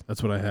that what it was?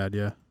 That's what I had,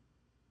 yeah.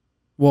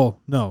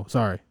 Well, no,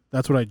 sorry.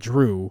 That's what I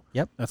drew.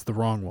 Yep. That's the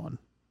wrong one.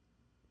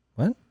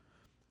 What?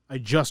 I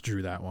just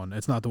drew that one.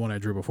 It's not the one I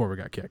drew before we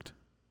got kicked.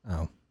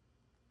 Oh.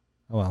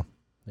 Oh, well.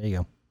 There you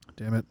go.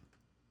 Damn it.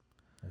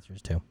 That's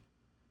yours, too.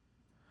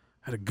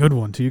 Had a good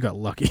one, too. You got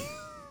lucky.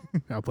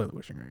 I'll play the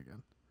wishing ring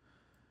again.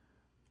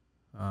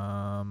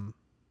 That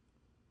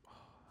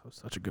was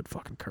such a good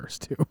fucking curse,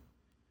 too.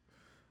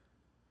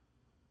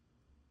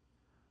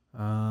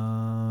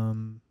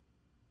 Fine.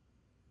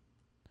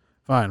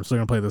 I'm still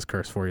going to play this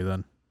curse for you,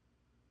 then.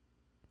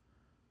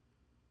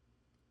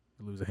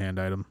 Lose a hand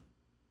item.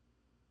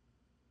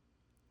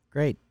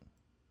 Great.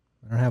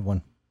 I don't have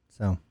one.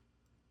 So,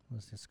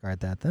 let's discard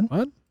that then.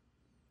 What?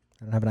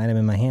 I don't have an item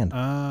in my hand.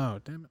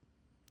 Oh, damn it.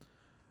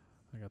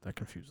 I got that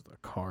confused with a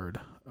card.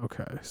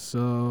 Okay,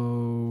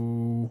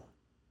 so...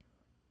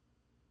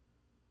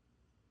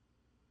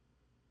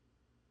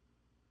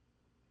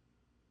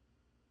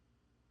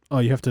 Oh,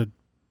 you have to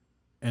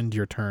end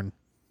your turn,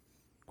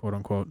 quote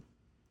unquote.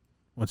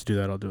 Once you do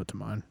that, I'll do it to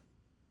mine.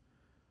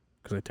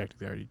 Because I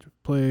technically already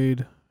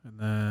played. And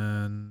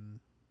then...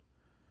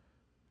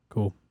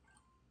 Cool.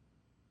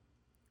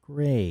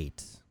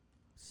 Great.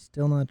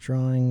 Still not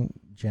drawing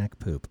Jack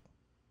Poop.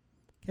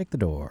 Kick the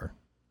door.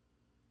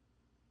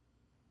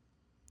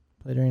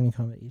 Play during any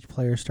combat. Each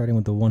player, starting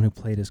with the one who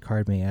played his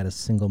card, may add a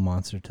single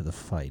monster to the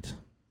fight.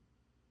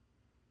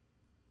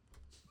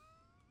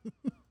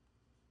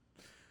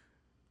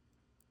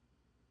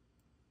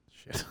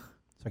 Shit. So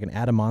I can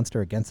add a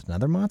monster against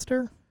another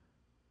monster?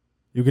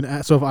 You can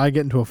add, so if I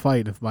get into a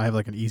fight, if I have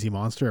like an easy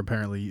monster,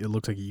 apparently it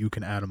looks like you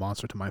can add a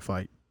monster to my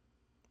fight.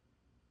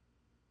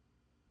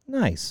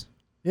 Nice.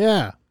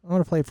 Yeah. I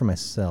want to play it for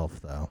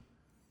myself, though.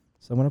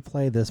 So I'm going to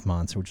play this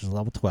monster, which is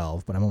level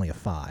 12, but I'm only a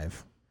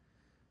 5.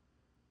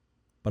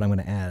 But I'm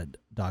going to add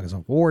Dogs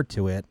of War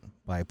to it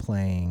by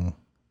playing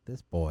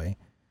this boy.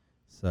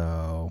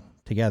 So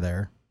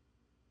together,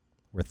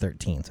 we're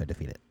 13, so I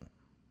defeat it.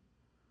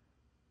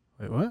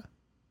 Wait, what?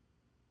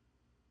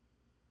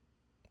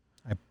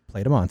 I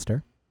played a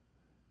monster,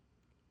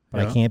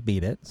 but Yeah. I can't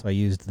beat it, so I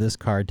used this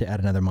card to add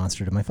another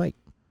monster to my fight.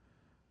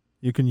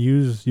 You can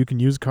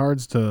use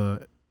cards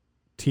to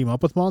team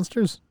up with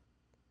monsters?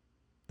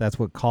 That's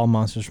what call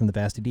monsters from the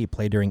vast deep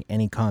play during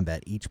any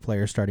combat. Each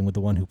player, starting with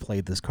the one who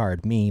played this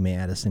card, me, may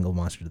add a single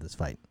monster to this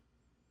fight.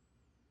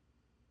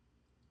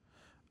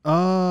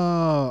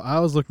 Oh, I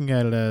was looking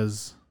at it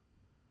as...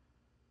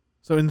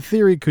 So in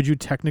theory, could you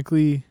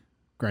technically...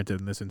 Granted,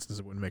 in this instance,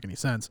 it wouldn't make any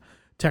sense.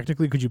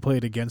 Technically, could you play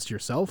it against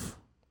yourself?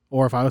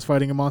 Or if I was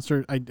fighting a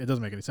monster... it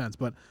doesn't make any sense,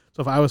 but...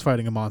 So if I was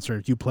fighting a monster,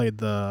 if you played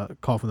the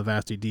Call from the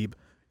Vasty Deep,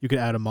 you could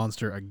add a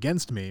monster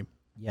against me.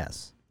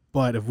 Yes.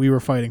 But if we were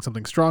fighting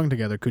something strong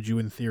together, could you,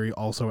 in theory,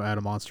 also add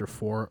a monster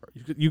for...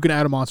 You can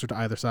add a monster to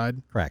either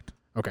side? Correct.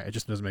 Okay, it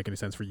just doesn't make any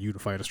sense for you to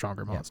fight a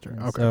stronger monster.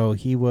 Yep. Okay. So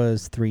he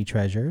was 3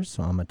 treasures,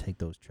 so I'm going to take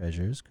those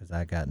treasures because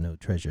I got no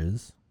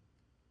treasures.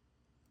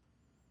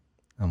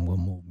 I'm going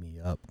to move me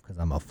up because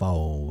I'm a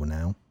foe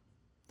now.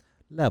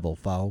 Level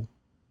foe.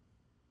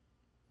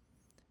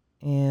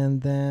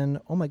 And then,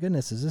 oh my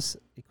goodness, is this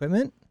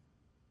equipment?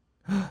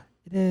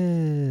 It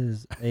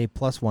is a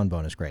 +1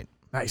 bonus. Great.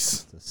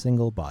 Nice. It's a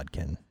single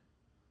bodkin.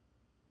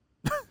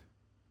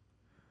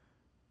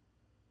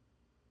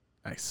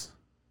 Nice.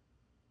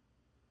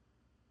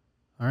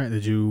 All right.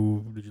 Did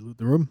you loot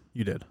the room?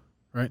 You did,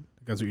 right?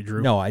 That's what you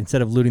drew? No,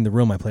 instead of looting the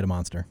room, I played a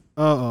monster.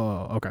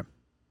 Oh, okay.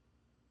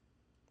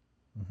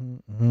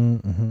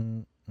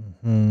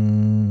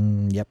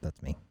 Yep,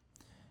 that's me.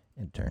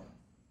 End turn.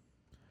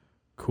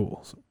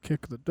 Cool. So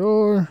kick the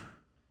door.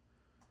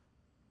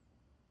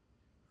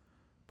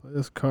 Play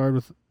this card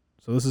with...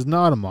 So this is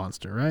not a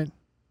monster, right?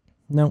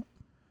 No.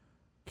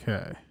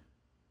 Okay.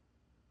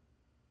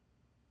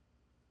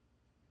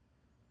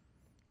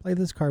 Play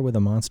this card with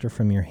a monster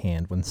from your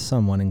hand. When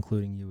someone,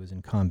 including you, is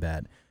in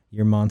combat,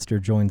 your monster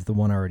joins the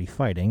one already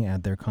fighting.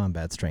 Add their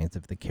combat strength.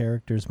 If the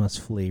characters must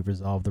flee,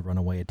 resolve the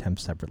runaway attempt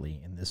separately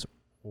in this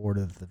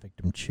order that the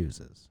victim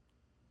chooses.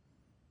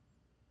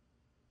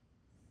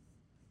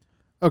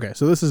 Okay,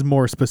 so this is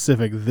more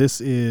specific. This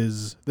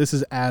is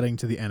adding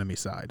to the enemy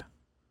side.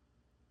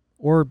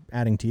 Or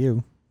adding to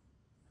you.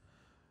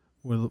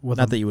 With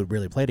Not that you would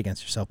really play it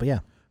against yourself, but yeah.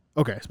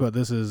 Okay, but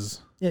this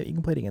is... Yeah, you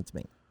can play it against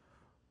me.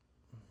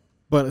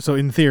 But so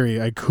in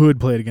theory, I could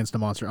play it against a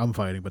monster I'm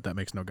fighting, but that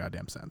makes no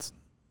goddamn sense.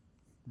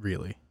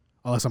 Really.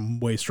 Unless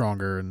I'm way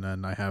stronger and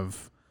then I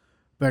have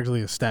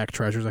actually a stack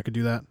treasures, I could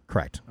do that.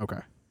 Correct. Okay.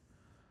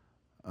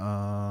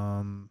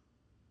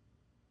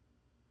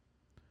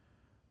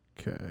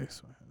 Okay,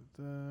 so I have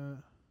that.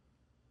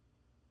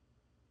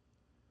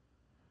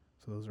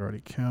 So those are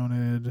already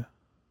counted.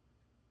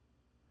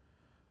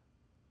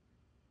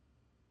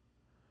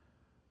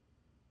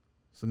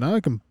 So now I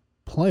can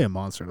play a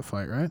monster to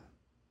fight, right?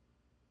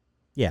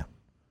 Yeah.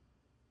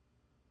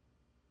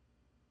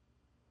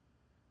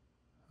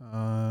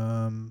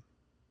 Are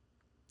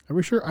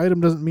we sure item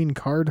doesn't mean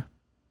card?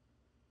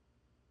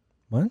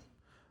 What?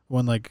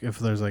 When like if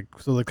there's like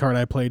so the card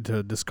I played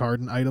to discard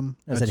an item.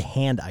 I said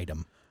hand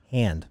item.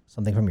 Hand.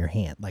 Something from your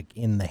hand. Like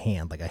in the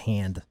hand. Like a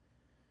hand.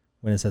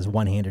 When it says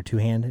one hand or two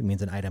hand, it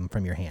means an item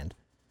from your hand.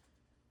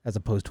 As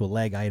opposed to a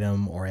leg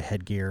item or a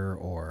headgear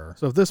or...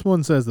 So if this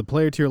one says the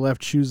player to your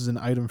left chooses an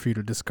item for you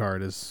to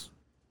discard, is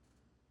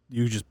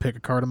you just pick a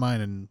card of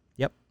mine and...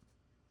 Yep.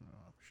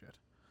 Oh, shit.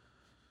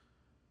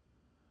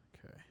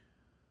 Okay.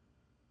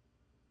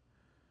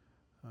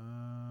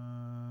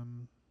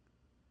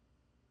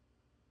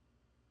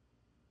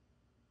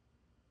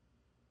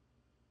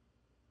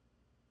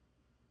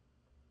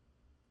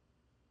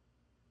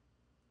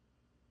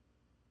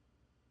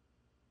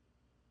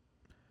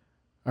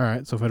 All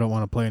right, so if I don't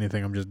want to play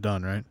anything, I'm just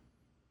done, right?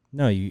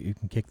 No, you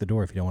can kick the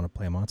door if you don't want to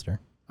play a monster.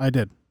 I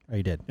did. Oh,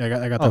 you did? Yeah,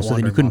 I got Oh, that. so then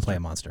you wandering couldn't monster. play a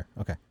monster.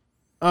 Okay.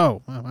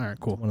 Oh, well, all right,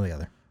 cool. One or the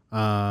other.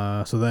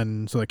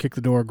 So I kick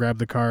the door, grab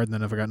the card, and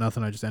then if I got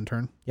nothing, I just end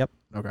turn? Yep.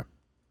 Okay.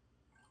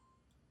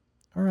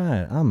 All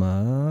right,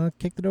 I'm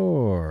kick the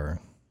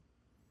door.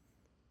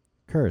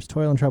 Curse,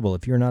 toil and trouble.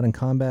 If you're not in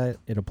combat,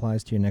 it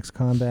applies to your next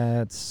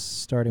combat.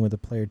 Starting with the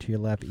player to your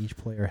left, each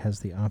player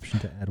has the option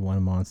to add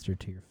one monster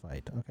to your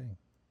fight. Okay.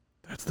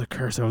 That's the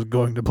curse I was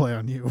going to play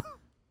on you.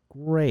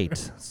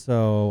 Great.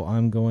 So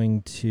I'm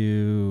going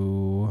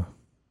to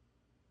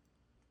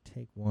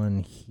take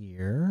one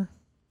here.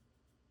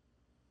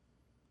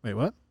 Wait,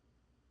 what?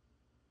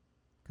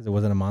 Because it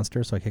wasn't a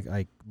monster, so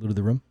I looted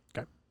the room.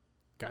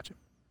 Gotcha.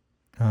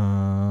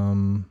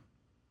 I'm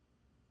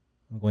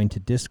going to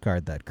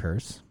discard that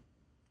curse.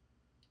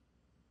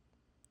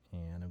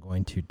 And I'm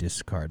going to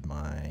discard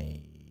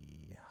my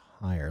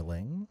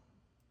hireling.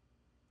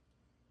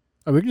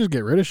 Oh, we can just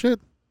get rid of shit?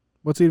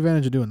 What's the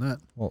advantage of doing that?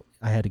 Well,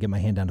 I had to get my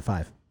hand down to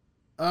 5.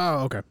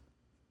 Oh, okay.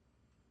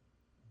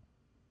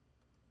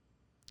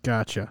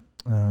 Gotcha.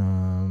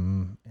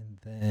 And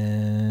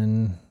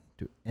then,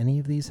 do any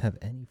of these have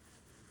any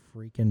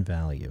freaking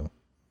value?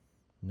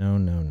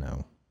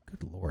 No.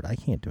 Good Lord, I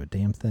can't do a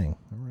damn thing.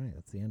 All right,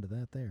 that's the end of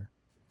that there.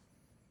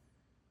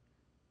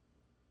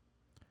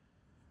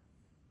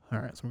 All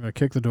right, so I'm going to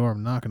kick the door.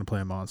 I'm not going to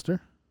play a monster.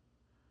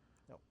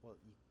 No, well,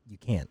 you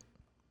can't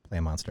play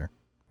a monster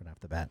right off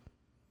the bat.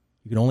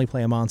 You can only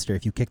play a monster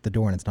if you kick the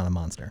door and it's not a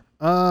monster.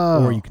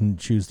 Oh. Or you can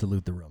choose to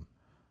loot the room.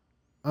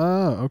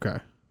 Oh, okay.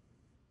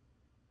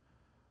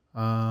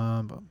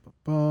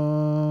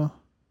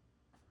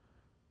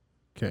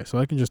 Okay, so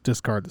I can just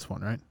discard this one,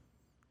 right?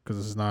 Because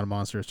this is not a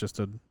monster. It's just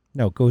a...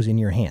 No, it goes in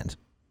your hand.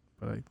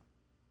 Okay.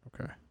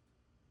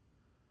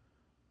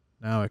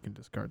 Now I can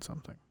discard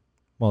something.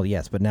 Well,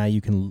 yes, but now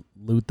you can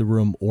loot the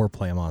room or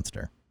play a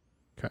monster.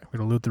 Okay, I'm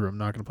going to loot the room.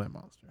 Not going to play a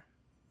monster.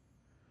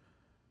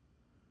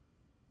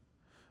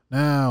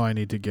 Now I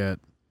need to get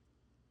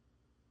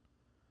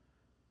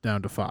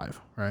down to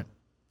 5, right?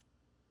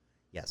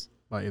 Yes.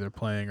 By either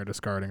playing or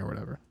discarding or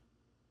whatever.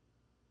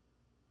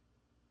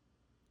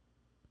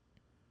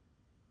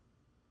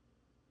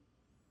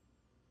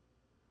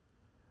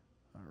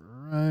 All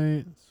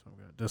right, so I'm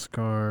going to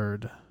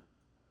discard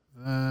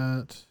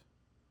that.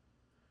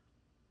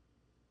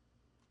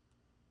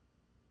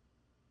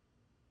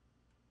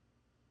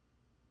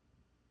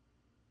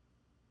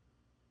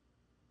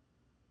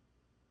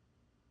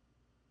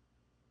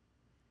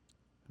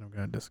 I'm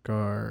going to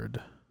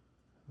discard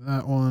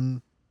that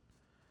one.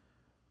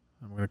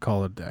 I'm going to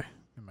call it a day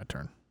in my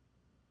turn.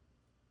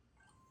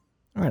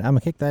 All right, I'm going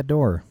to kick that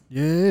door.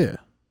 Yeah.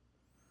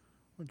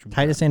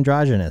 Titus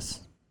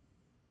Androgynous.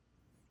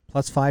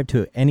 +5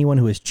 to anyone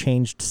who has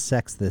changed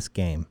sex this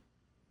game.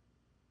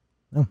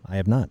 No, I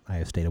have not. I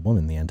have stayed a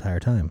woman the entire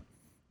time.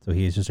 So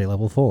he is just a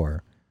level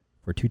 4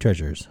 for 2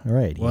 treasures. All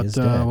right, he is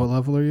dead. What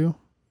level are you?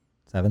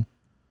 7.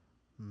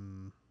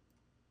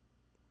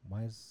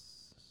 Why is...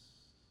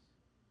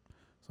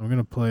 So I'm going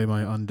to play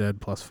my undead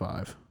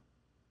 +5.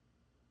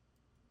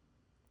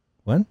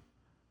 What? It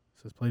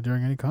says play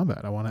during any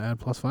combat. I want to add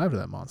 +5 to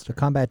that monster. The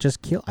combat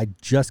just killed... I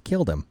just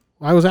killed him.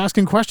 I was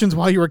asking questions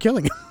while you were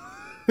killing him.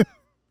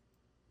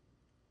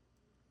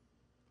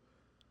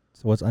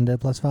 So what's undead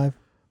 +5?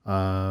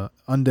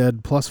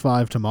 Undead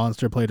 +5 to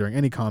monster. Play during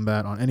any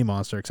combat on any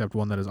monster except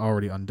one that is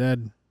already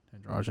undead.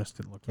 Androgynous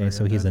didn't look very Okay,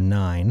 so undead. he's a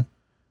 9.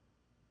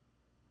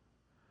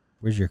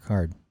 Where's your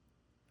card?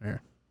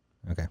 There.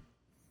 Okay.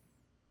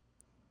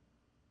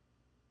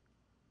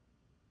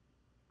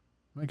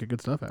 Might get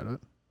good stuff out of it.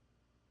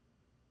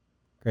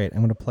 Great. I'm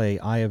going to play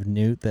Eye of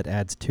Newt that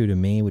adds 2 to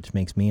me, which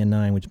makes me a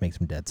 9, which makes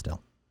him dead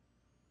still.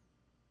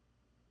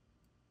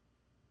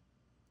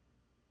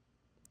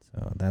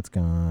 So that's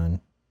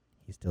gone.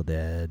 He's still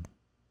dead.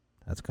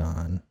 That's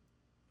gone.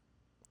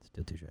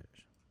 Still 2 treasures.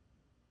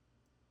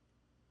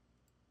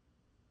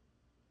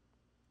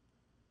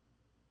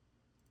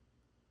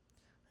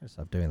 I gotta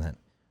stop doing that.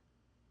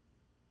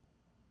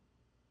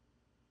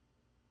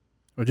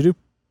 What'd you do?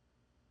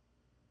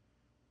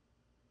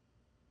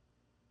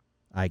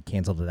 I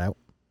canceled it out.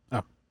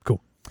 Oh,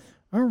 cool.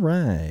 All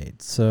right.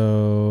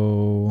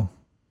 So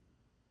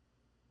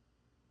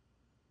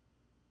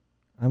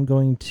I'm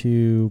going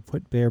to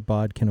put Bear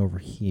Bodkin over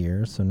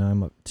here. So now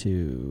I'm up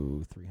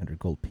to 300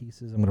 gold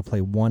pieces. I'm going to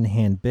play One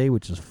Hand Bay,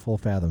 which is full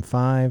fathom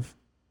 5.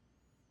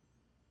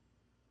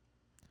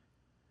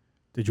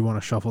 Did you want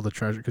to shuffle the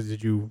treasure? Because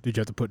did you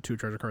have to put 2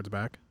 treasure cards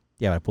back?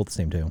 Yeah, I pulled the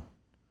same 2.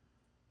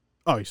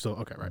 Oh, you still...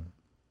 Okay, right.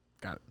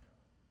 Got it.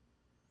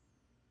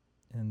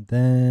 And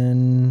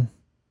then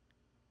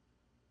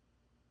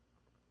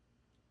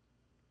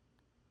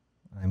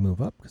I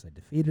move up because I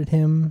defeated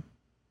him.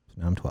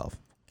 So now I'm 12.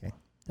 Okay,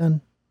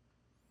 done.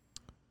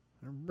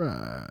 All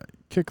right.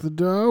 Kick the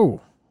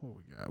dough.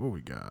 What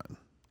we got?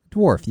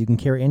 Dwarf, you can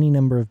carry any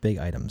number of big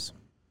items.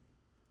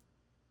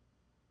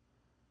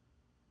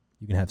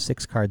 You can have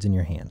 6 cards in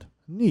your hand.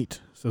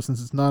 Neat. So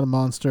since it's not a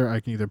monster, I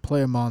can either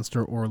play a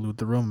monster or loot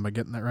the room. Am I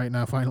getting that right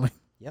now, finally?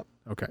 Yep.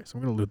 Okay, so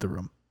I'm going to loot the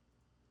room.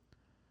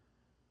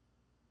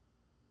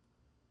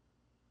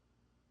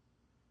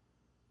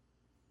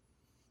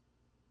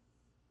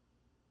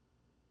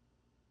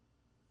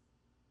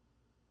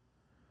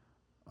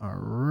 All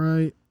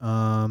right.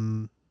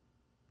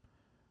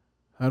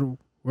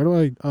 Where do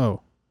I...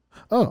 Oh,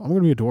 I'm going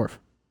to be a dwarf.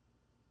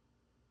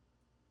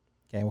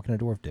 Okay, what can a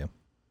dwarf do?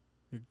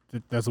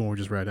 That's the one we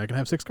just read. I can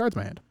have 6 cards in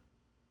my hand.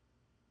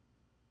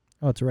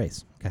 Oh, it's a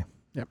race. Okay.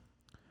 Yep.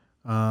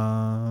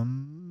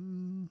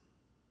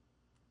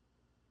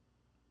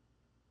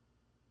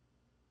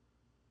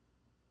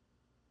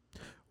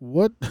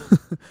 What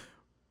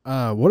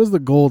does the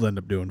gold end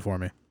up doing for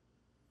me?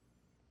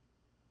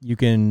 You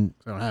can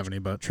I don't have any,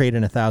 but trade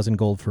in 1,000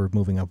 gold for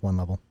moving up 1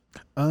 level.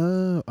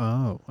 Oh,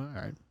 all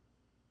right.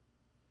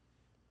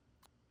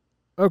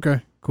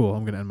 Okay, cool.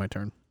 I'm gonna end my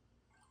turn.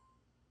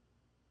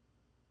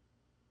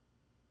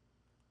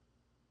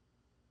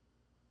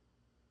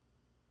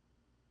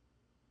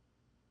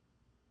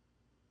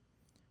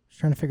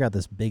 trying to figure out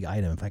this big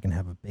item, if I can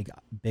have a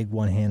big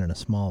one hand and a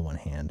small one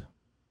hand.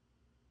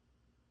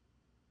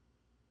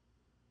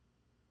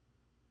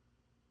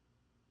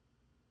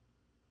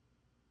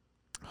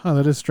 Huh,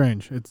 that is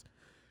strange. It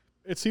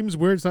seems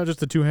weird it's not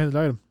just a two-handed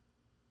item.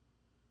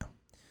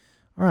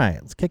 All right,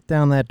 let's kick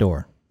down that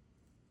door.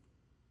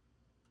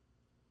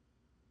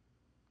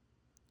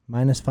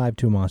 -5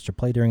 to a monster.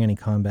 Play during any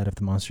combat. If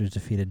the monster is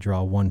defeated,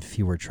 draw 1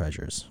 fewer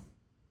treasures.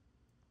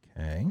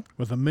 Okay.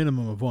 With a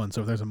minimum of 1.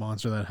 So if there's a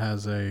monster that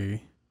has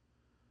a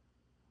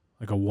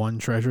 1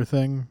 treasure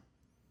thing,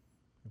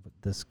 Put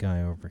this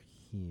guy over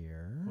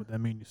here. would that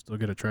mean you still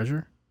get a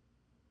treasure?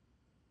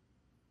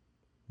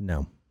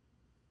 No.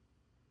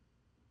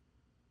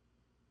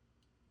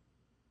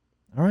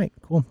 All right,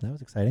 cool. That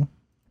was exciting.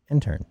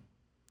 End turn.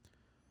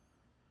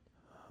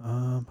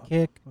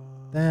 Kick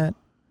that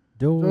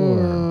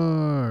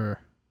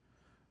door.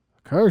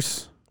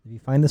 Curse. If you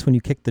find this when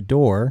you kick the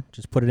door,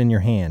 just put it in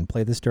your hand.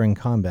 Play this during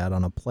combat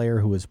on a player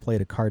who has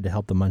played a card to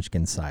help the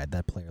Munchkin side.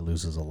 That player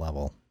loses a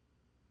level.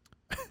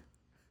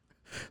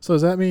 So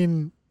does that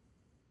mean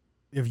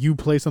if you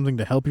play something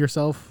to help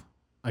yourself,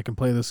 I can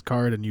play this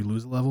card and you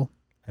lose a level?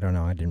 I don't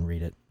know. I didn't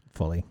read it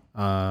fully.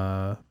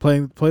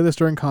 Play this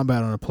during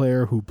combat on a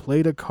player who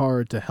played a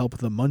card to help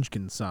the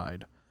Munchkin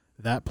side.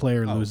 That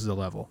player loses a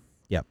level.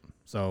 Yep.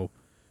 So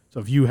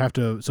if you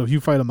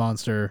fight a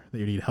monster that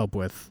you need help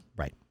with,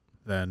 Right.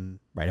 Then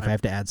Right. If I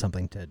have to add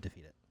something to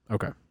defeat it.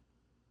 okay.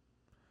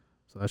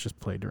 So that's just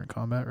play during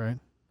combat, right?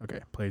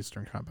 Okay, plays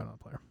during combat on a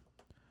player.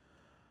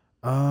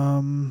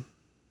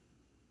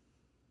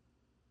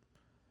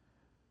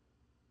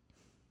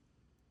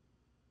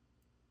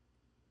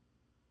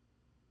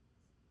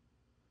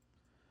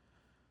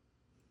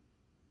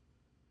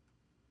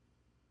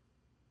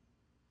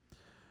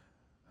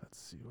 Let's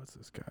see, what's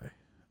this guy?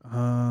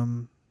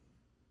 I'm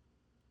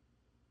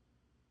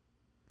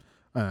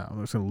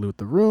just gonna loot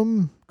the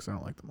room because I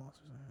don't like the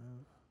monsters I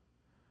have.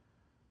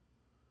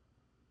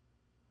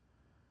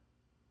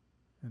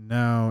 And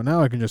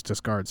now I can just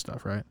discard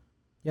stuff, right?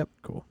 Yep.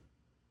 Cool.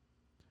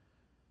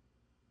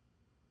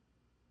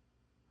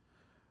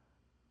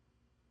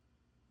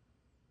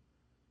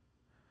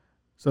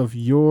 So if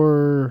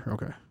you're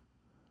okay,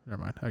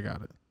 never mind. I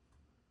got it.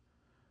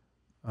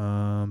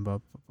 Ba, ba,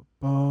 ba,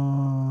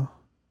 ba.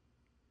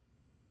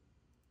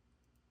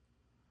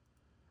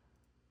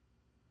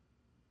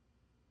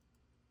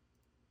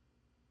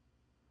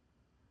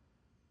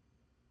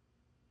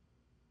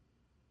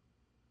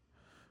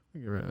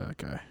 Get rid of that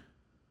guy.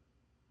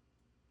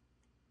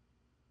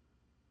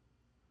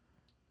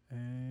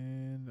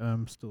 And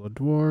I'm still a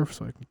dwarf,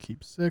 so I can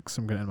keep 6.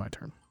 I'm going to end my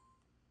turn.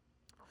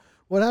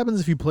 What happens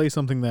if you play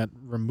something that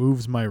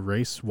removes my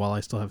race while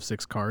I still have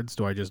 6 cards?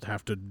 Do I just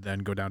have to then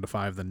go down to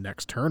 5 the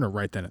next turn, or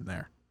right then and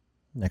there?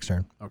 Next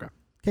turn. Okay.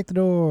 Kick the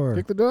door.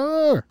 Kick the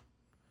door!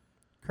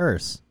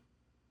 Curse.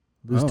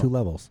 Lose 2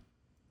 levels.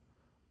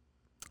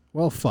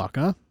 Well, fuck,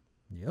 huh?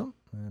 Yep.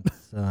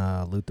 Let's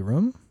loot the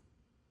room.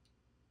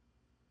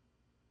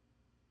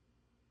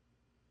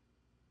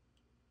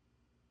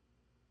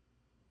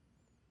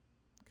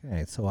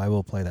 Okay, so I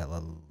will play that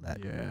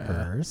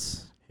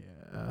curse.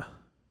 Yeah.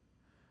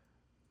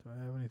 Do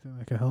I have anything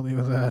that can help me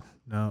with that?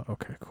 No?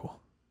 Okay, cool.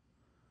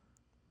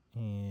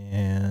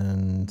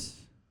 And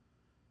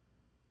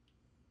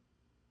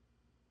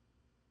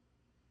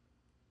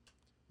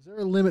Is there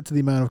a limit to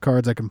the amount of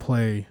cards I can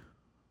play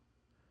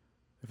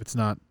if it's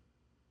not,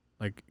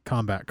 like,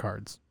 combat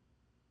cards?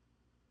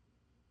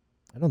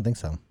 I don't think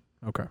so.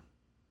 Okay.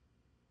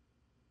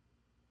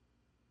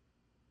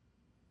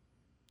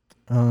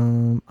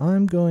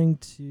 I'm going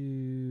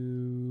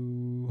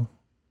to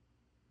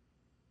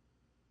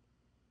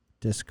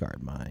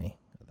discard my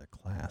other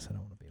class. I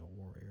don't want to be a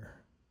warrior.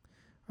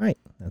 All right,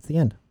 that's the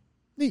end.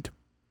 Neat.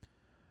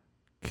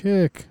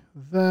 Kick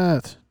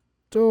that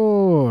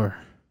door.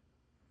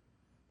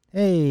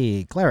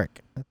 Hey,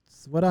 cleric.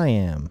 That's what I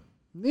am.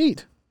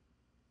 Neat.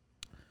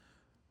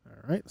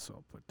 All right, so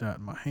I'll put that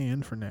in my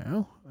hand for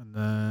now, and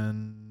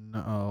then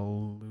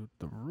I'll loot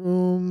the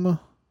room.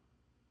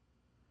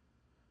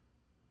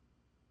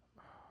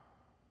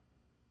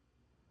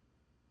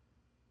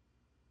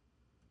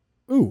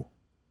 Ooh.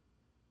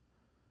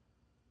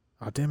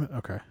 Oh, damn it.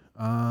 Okay.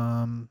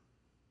 So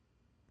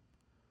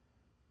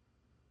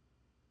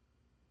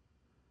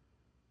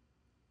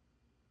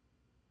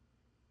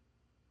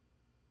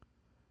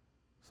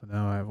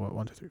now I have what?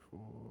 1, 2, 3, 4.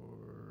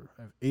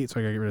 I have 8, so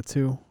I gotta get rid of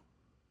 2. What's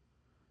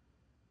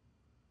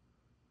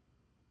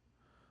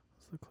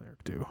the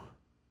cleric do?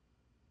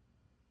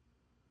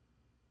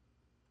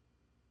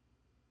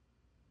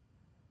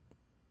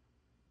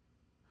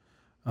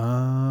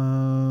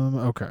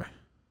 Okay.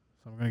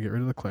 So I'm gonna get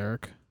rid of the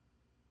cleric.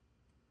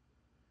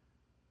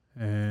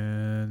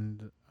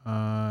 And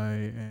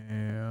I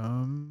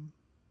am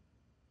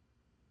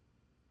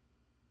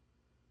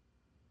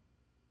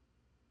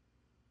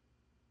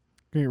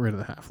gonna get rid of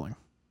the halfling.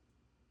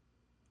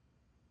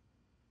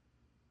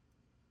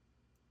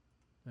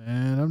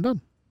 And I'm done.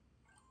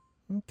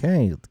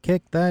 Okay,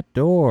 kick that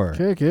door.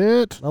 Kick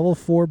it. Level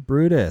 4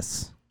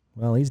 Brutus.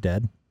 Well, he's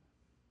dead.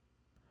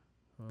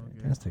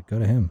 Fantastic. Go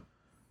to him.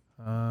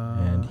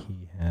 And And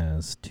he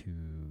has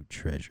 2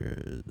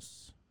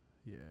 treasures.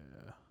 yeah.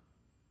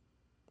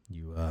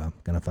 You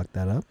gonna fuck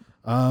that up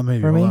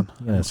Maybe. for me? Hold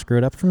You gonna screw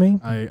it up for me?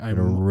 on. I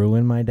Gonna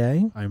ruin my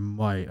day? I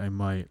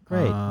might.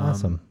 Great.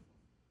 Awesome.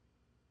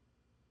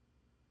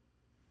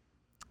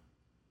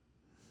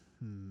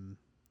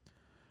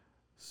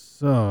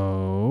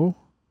 So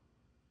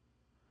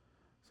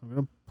I'm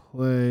gonna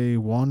play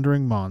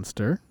Wandering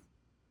Monster,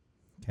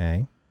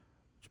 Okay.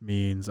 which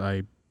means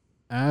I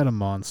add a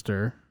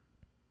monster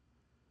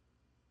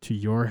to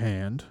your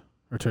hand,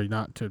 or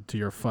to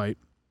your fight.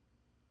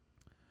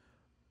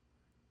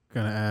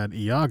 Gonna add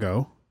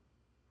Iago.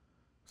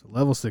 It's a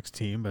level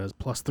 16, but has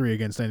 +3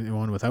 against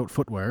anyone without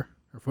footwear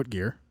or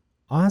footgear.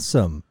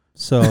 Awesome.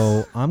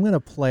 So I'm going to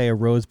play a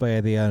rose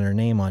by the other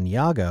name on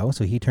Iago,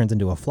 so he turns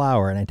into a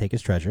flower, and I take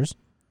his treasures.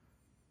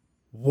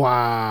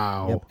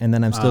 Wow. Yep. And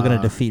then I'm still going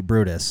to defeat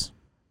Brutus.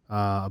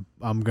 I'm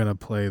gonna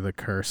play the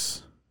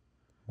curse.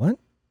 What?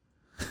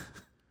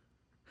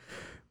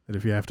 That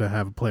if you have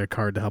to play a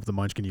card to help the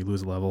Munchkin, you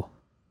lose a level.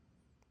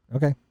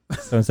 Okay.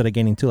 So instead of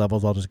gaining 2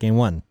 levels, I'll just gain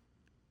 1.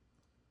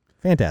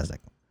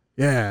 Fantastic.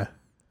 Yeah.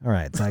 All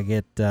right. So I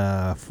get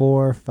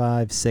 4,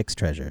 5, 6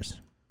 treasures.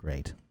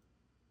 Great.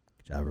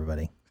 Good job,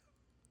 everybody.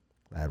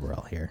 Glad we're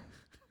all here.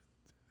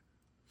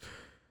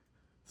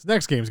 This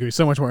next game is gonna be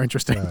so much more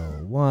interesting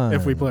So 1.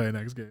 if we play a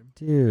next game.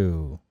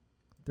 2,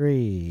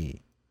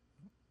 3,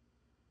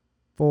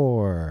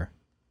 4,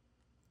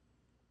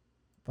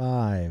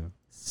 5,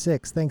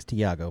 6. Thanks to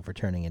Iago for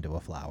turning into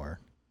a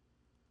flower.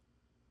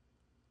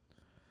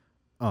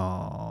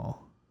 Oh.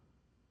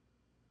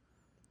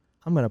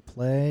 I'm going to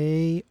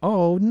play...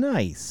 Oh,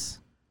 nice.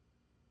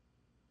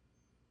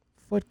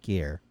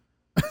 Footgear.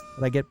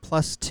 But I get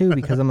 +2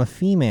 because I'm a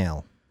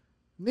female.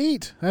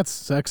 Neat. That's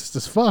sexist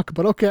as fuck,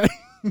 but okay.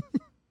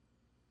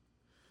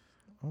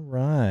 All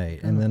right.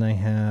 And then I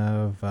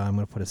have... I'm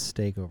going to put a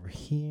stake over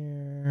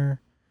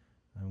here.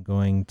 I'm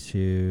going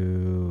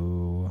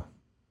to...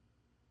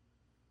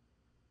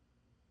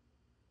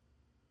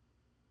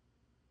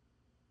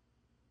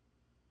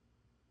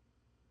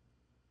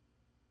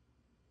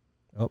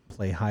 Oh,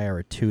 play hire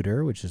a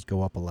tutor, which is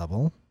go up a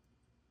level.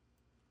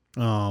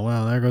 Oh,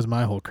 well, there goes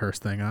my whole curse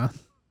thing, huh?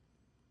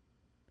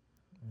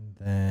 And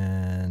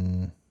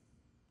then...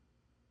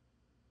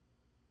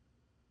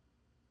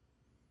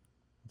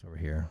 It's over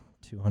here.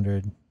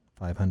 200,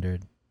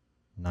 500,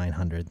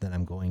 900. Then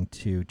I'm going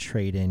to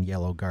trade in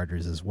yellow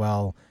garters as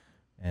well.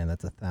 And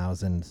that's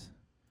 1,000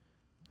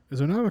 Is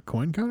there not a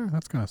coin counter?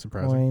 That's kind of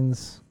surprising.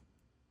 coins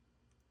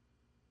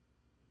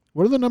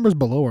What are the numbers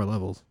below our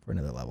levels, for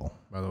another level.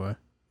 by the way?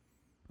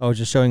 Oh,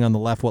 just showing on the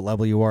left what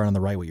level you are, and on the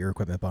right what your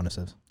equipment bonus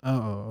is.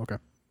 Oh, okay.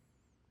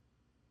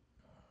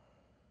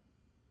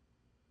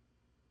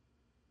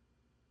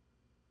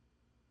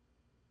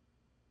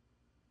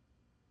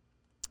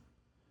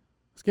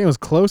 This game was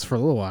close for a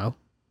little while.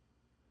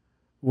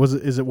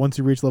 Is it once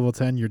you reach level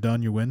 10, you're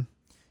done, you win?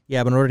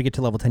 Yeah, but in order to get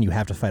to level 10, you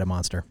have to fight a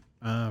monster.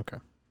 Okay.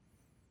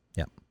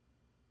 Yep.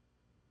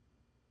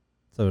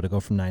 So to go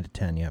from 9 to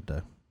 10, you have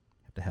to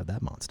have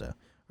that monster.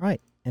 All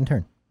right, end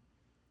turn.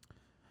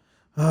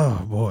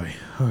 Oh, boy.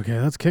 Okay,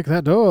 let's kick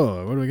that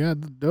door. What do we got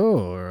at the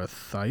door? A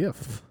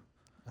Thief.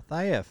 A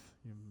Thief.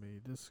 You may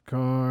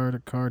discard a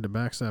card to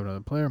backstab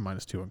another player,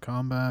 -2 in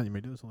combat. You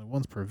may do this only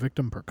once per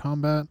victim per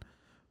combat.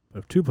 But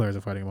if 2 players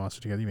are fighting a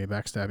monster together, you may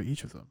backstab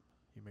each of them.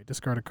 You may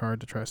discard a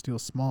card to try to steal a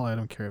small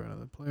item carried by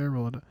another player.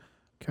 Roll it.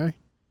 Okay.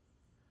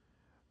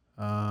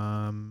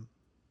 So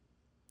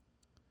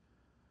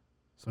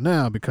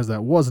now, because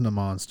that wasn't a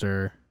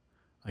monster,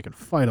 I can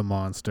fight a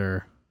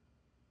monster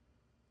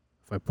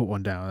if I put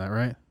one down. Is that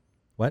right?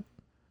 What?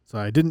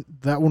 So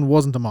that one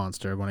wasn't a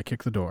monster when I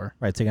kicked the door.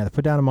 Right, so you got to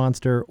put down a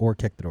monster or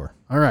kick the door.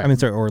 All right.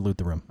 Or loot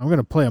the room. I'm going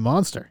to play a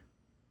monster.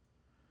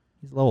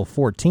 He's level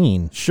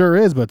 14. Sure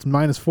is, but it's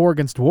 -4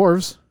 against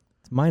dwarves.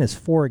 It's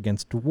 -4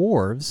 against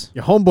dwarves.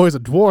 Your homeboy's a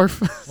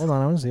dwarf. Hold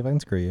on, I want to see if I can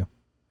screw you.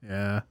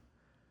 Yeah.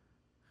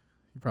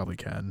 You probably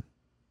can.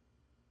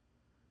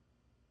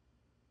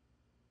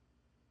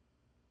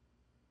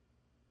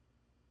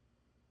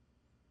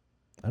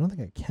 I don't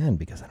think I can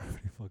because I don't have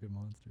any fucking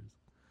monsters.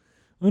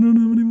 I don't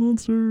have any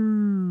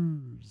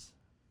monsters.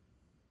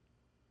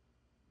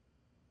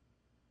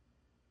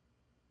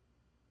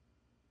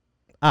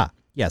 Ah,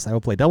 yes, I will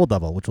play double,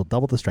 which will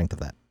double the strength of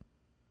that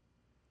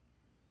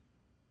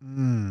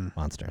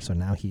monster. So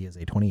now he is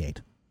a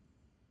 28.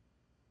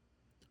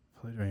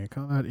 Play during a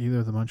combat, either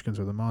of the Munchkins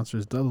or the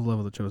monsters double the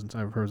level of the chosen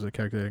type of purpose of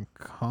calculating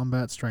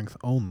combat strength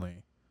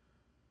only.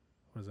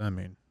 What does that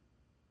mean?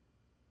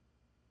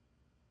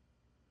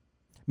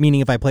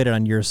 Meaning if I played it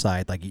on your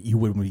side, like you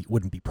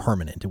wouldn't be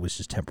permanent. It was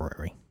just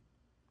temporary.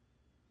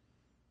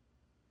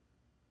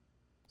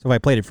 So if I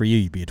played it for you,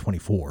 you'd be a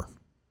 24.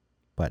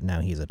 But now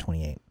he's a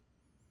 28.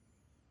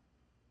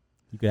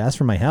 You could ask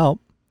for my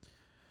help.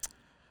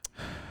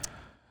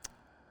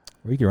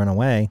 Or you could run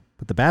away.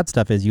 But the bad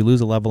stuff is you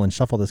lose a level and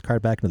shuffle this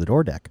card back into the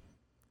door deck.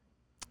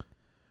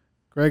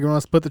 Greg, you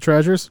want to split the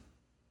treasures?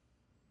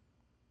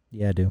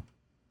 Yeah, I do.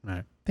 All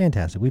right.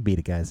 Fantastic. We beat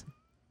it, guys.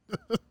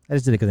 I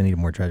just did it because I needed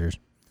more treasures.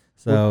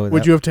 So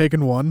would you have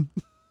taken one?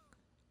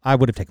 I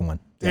would have taken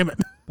one. Damn it.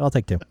 But I'll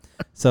take 2.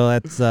 So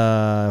that's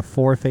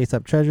 4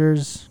 face-up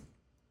treasures.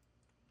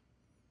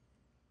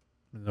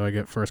 Do I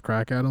get first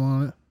crack at him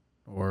on it?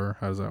 Or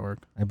how does that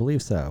work? I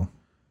believe so.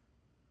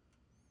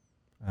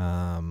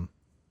 That's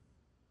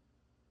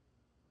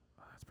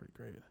pretty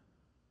great.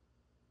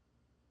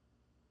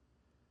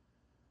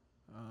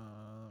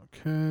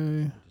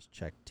 Okay. Just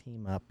check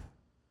team up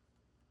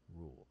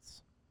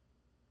rules.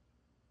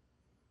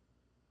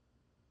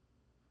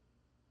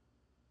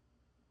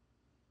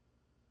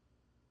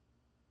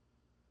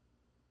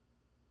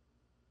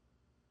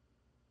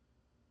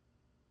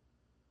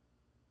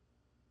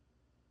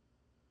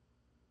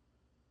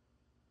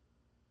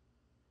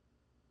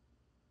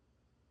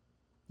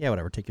 Yeah,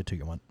 whatever. Take your 2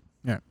 you want.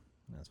 Yeah.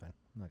 That's fine.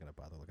 I'm not going to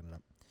bother looking it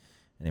up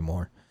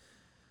anymore.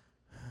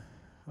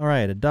 All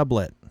right, a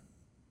doublet.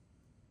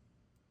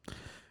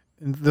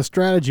 And the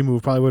strategy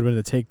move probably would have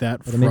been to take that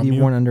But from it may be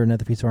you. worn under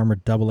another piece of armor,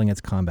 doubling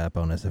its combat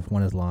bonus. If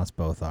one is lost,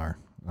 both are.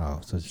 Oh,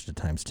 so it's just a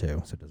times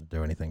 2, so it doesn't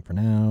do anything for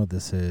now.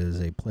 This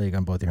is a plague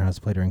on both your house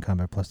plate or in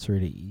combat,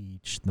 +3 to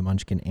each, the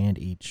Munchkin and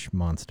each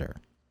monster.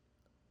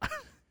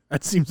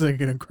 That seems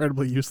like an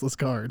incredibly useless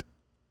card.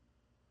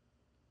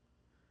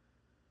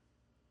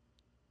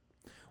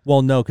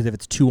 Well, no, because if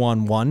it's 2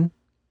 on 1,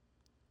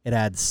 it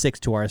adds 6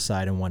 to our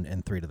side and 1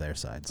 and 3 to their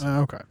sides.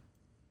 Okay.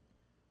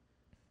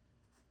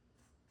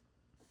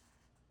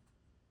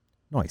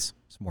 Nice.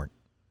 Smart.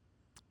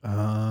 All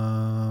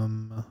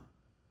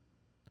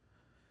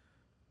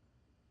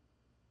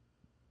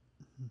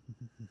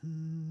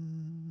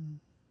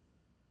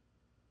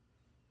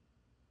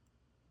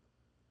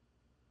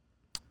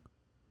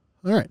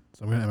right,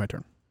 so I'm going to end my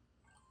turn.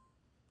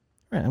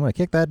 All right, I'm going to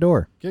kick that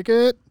door. Kick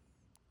it.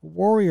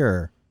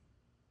 Warrior.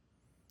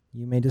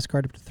 You may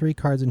discard up to 3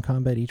 cards in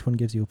combat. Each one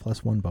gives you a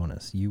 +1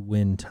 bonus. You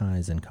win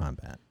ties in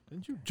combat.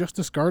 Didn't you just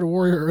discard a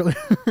warrior earlier?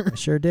 I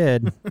sure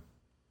did.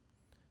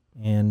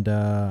 And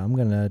I'm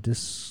going to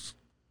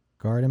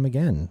discard him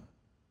again.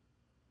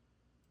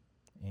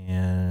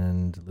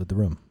 And loot the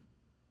room.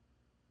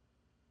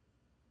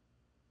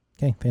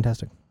 Okay,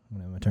 fantastic. I'm going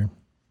to have my turn.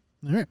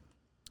 All right.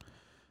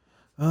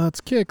 Let's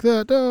kick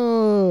that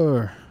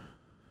door.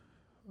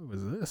 What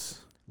was this?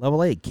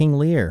 Level 8, King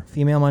Lear.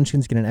 Female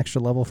Munchkins get an extra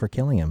level for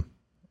killing him.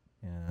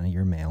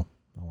 You're male.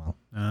 Oh, well.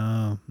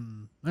 All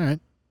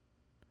right.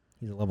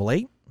 He's a level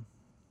 8.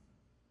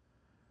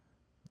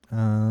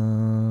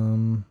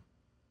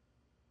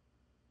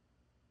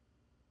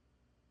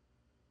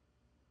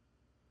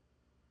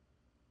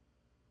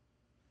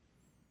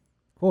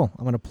 Cool.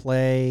 I'm going to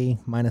play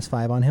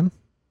 -5 on him.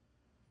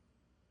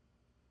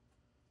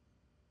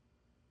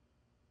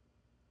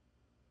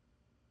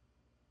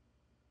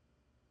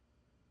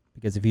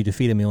 Because if you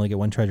defeat him, you only get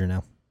 1 treasure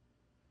now.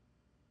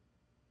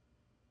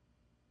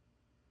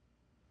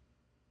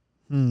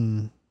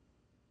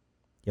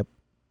 Yep.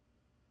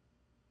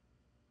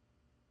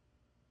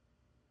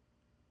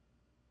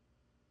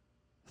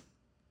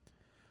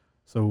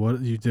 So what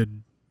you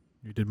did?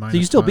 You did minus. So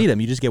you still 5? beat him.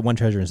 You just get 1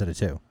 treasure instead of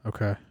 2.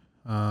 Okay.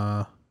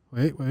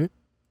 Wait. I'm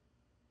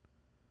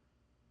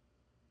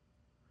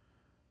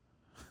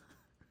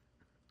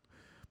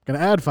gonna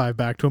add 5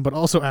 back to him, but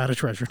also add a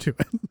treasure to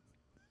it.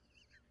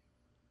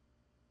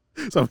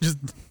 So I'm just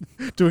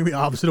doing the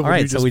opposite of All what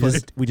right, you so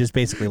just we just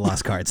basically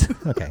lost cards.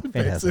 Okay,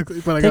 fantastic.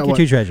 Basically, but I Take got your what?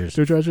 2 treasures.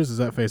 2 treasures. Is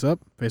that face up,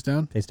 face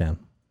down? Face down.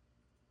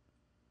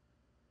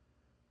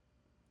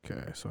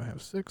 Okay, so I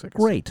have 6. I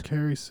can Great.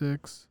 carry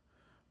 6.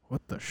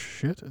 What the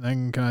shit? And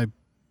then can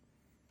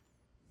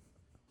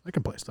I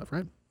can play stuff,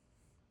 right?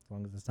 As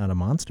long as it's not a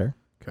monster.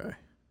 Okay.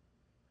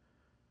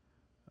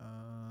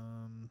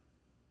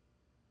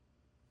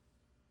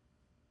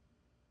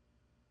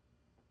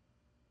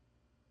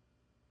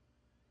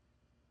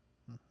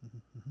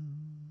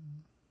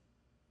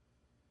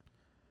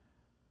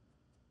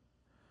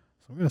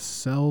 So I'm going to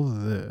sell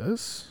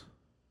this.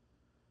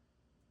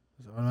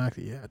 Does it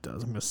automatically? Yeah, it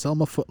does. I'm going to sell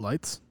my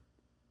footlights.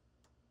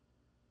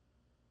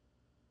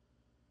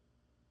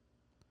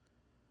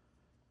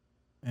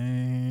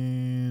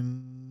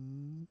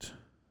 And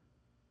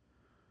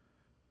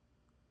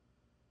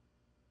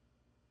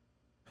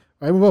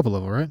I move up a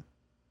level, right?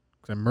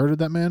 Because I murdered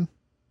that man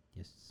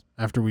Yes.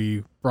 after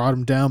we brought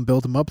him down,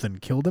 built him up, then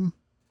killed him.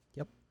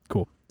 Yep.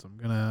 Cool. So I'm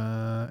going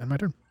to end my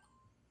turn.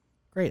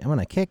 Great. I'm going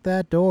to kick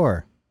that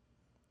door.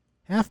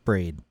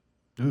 Half-breed.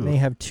 You may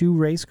have 2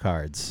 race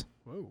cards.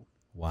 Whoa.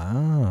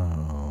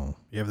 Wow.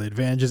 You have the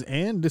advantages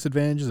and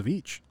disadvantages of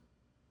each.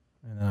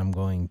 And then I'm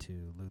going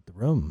to loot the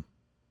room.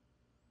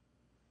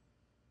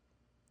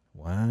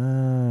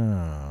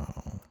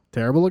 Wow.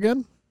 Terrible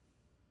again?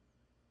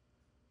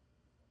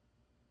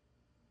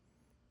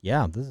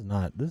 Yeah, this is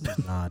not This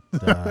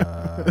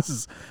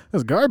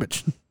is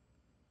garbage.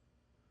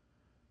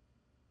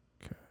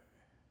 Okay.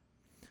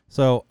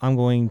 So I'm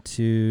going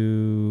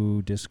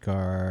to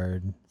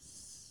discard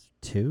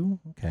 2.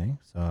 Okay,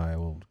 so I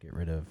will get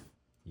rid of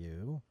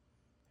you,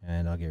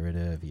 and I'll get rid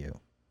of you.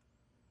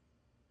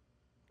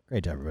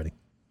 Great job, everybody.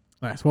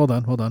 Nice. Well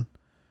done.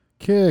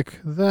 Kick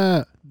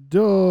that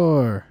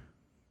Door.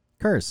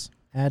 Curse.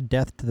 Add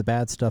death to the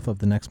bad stuff of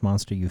the next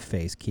monster you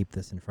face. Keep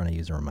this in front of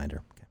you as a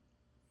reminder. Okay.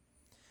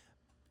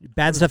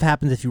 Bad stuff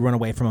happens if you run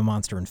away from a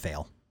monster and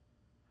fail.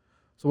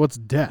 So what's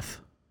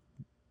death?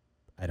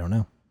 I don't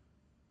know.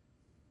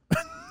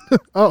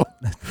 Oh.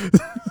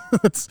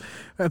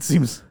 That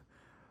seems...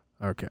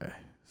 Okay.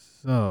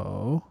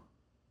 So...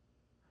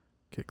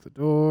 Kick the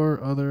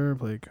door. Other.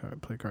 Play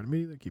card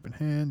immediately. Keep in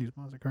hand. Use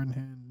monster card in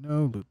hand.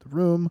 No. Loot the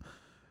room.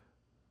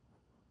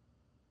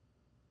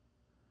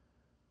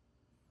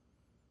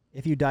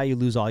 If you die, you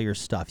lose all your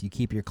stuff. You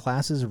keep your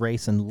classes,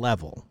 race, and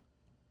level.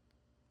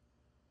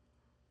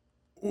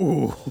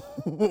 Ooh,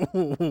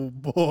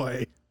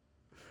 boy.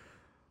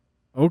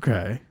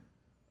 Okay.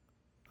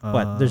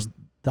 But there's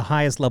the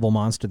highest level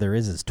monster there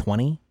is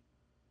 20.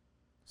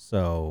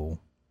 So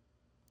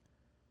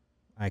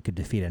I could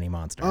defeat any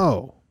monster.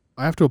 Oh,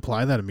 I have to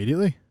apply that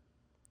immediately?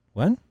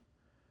 What?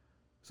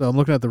 So I'm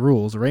looking at the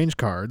rules. Arrange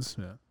cards.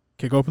 Yeah.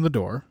 Kick open the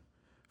door.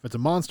 If it's a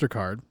monster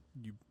card,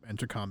 you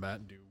enter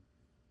combat and do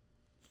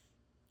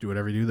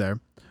whatever you do there.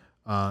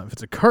 If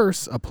it's a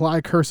curse,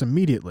 apply curse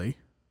immediately.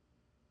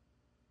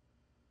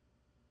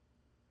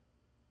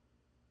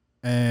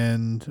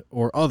 And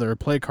or other,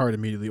 play card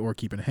immediately or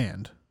keep in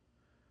hand.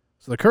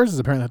 So the curses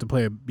apparently have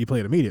to be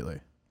played immediately.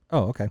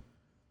 Oh, okay.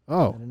 I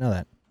Oh, didn't know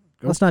that.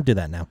 Go. Let's not do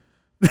that now.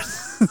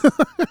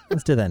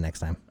 Let's do that next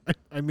time.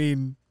 I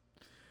mean,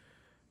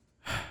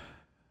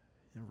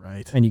 you're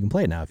right. And you can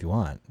play it now if you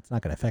want. It's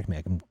not going to affect me.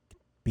 I can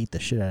beat the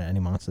shit out of any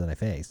monster that I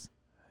face.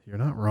 You're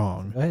not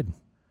wrong. Go ahead.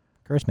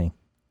 Curse me.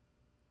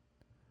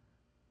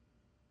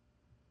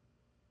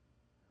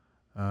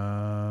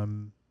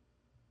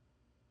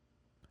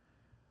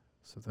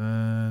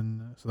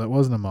 So that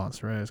wasn't a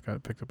monster, right? I just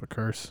got picked up a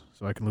curse,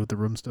 so I can loot the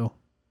room still.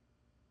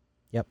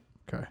 Yep.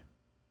 Okay.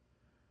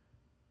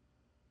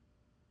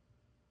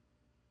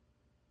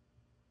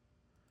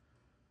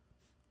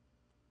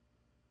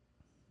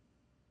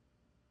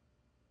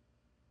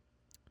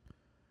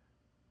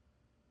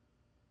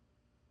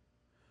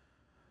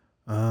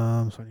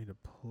 So I need to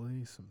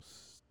play some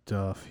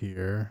stuff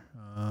here.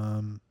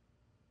 You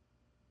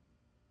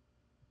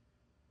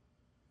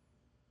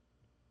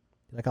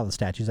like all the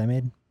statues I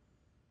made?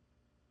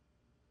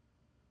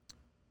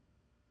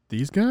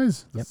 These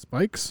guys? The Yep.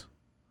 spikes?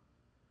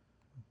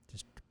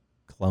 Just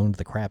cloned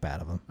the crap out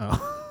of them.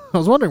 Oh. I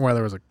was wondering why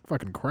there was a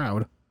fucking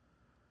crowd.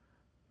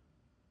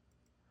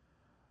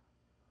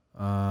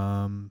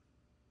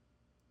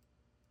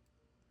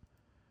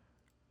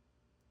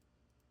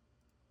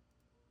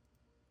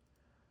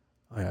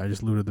 Oh yeah, I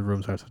just looted the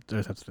room, so I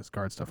just have to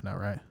discard stuff now,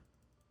 right?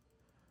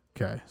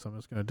 Okay, so I'm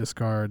just going to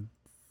discard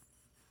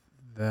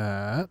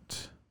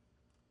that.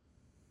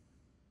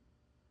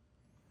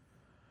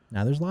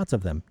 Now there's lots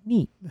of them.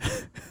 Neat.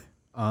 Okay,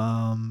 so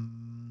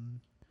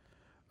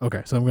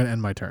I'm going to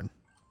end my turn.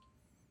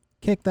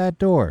 Kick that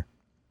door.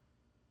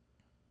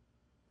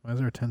 Why is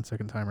there a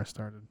 10-second timer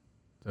started?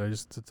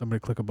 Did somebody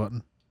click a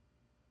button?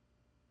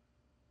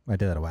 I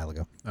did that a while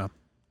ago. Oh.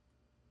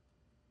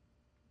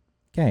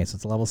 Okay, so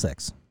it's level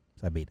 6.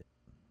 So I beat it.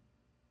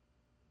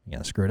 You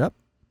gonna screw it up?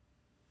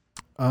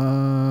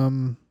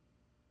 Not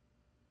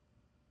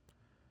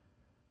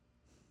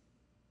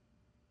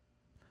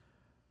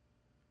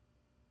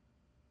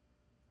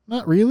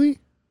really.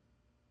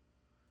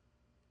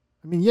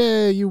 I mean,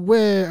 yay,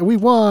 we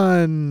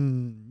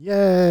won.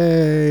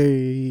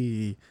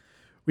 Yay.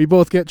 We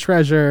both get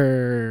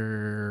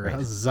treasure. Right.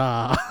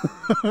 Huzzah.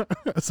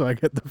 So I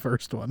get the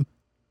first one.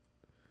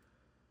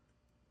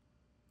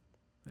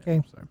 Okay.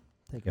 Yeah, sorry.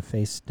 Take a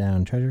face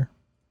down treasure.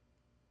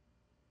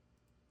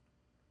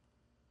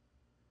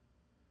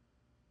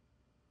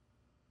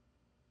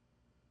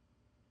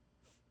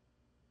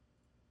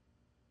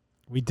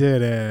 We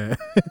did it.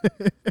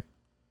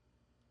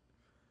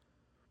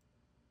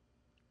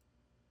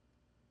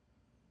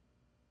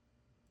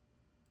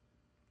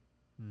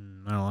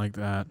 I don't like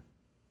that.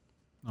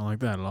 I don't like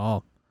that at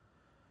all.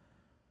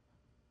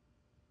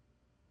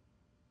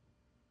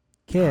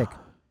 Kick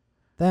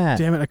that.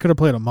 Damn it, I could have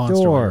played a monster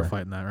while we were Door.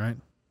 fighting that, right?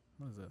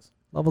 What is this?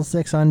 Level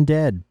 6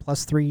 undead.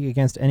 +3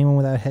 against anyone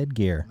without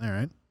headgear. All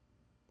right.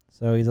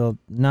 So he's a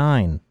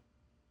 9.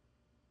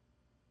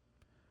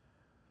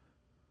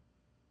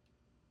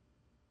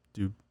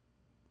 Dude.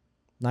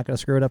 Not going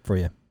to screw it up for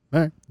you.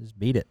 All right. Just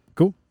beat it.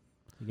 Cool.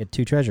 You get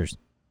 2 treasures.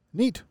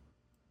 Neat.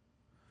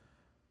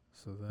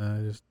 So then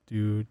I just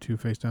do 2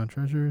 face down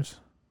treasures.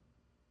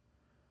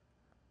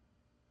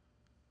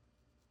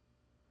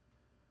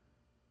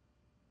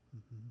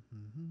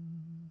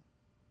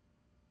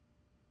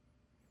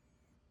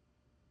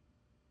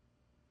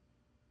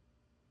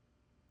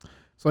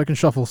 So I can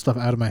shuffle stuff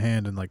out of my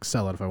hand and like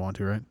sell it if I want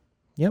to, right?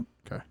 Yep.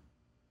 Okay.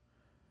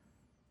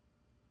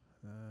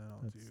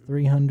 That's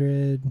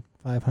 300,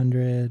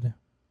 500.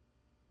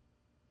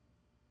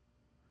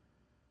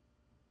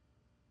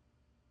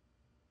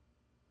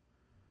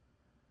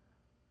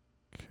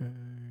 Okay,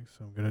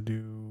 so I'm gonna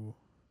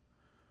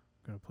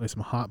play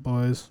some Hot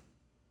Boys.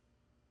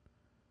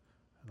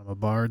 And I'm a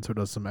bard, so it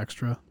does some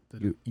extra.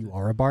 You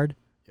are a bard?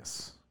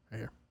 Yes, right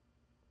here.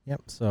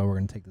 Yep. So we're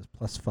going to take this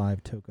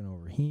 +5 token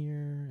over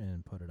here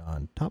and put it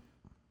on top.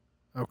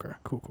 Okay.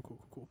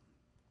 Cool.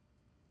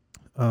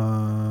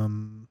 So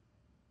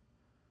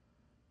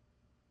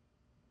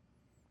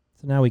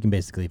now we can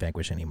basically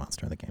vanquish any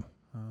monster in the game.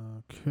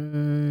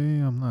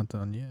 Okay. I'm not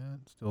done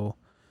yet. Still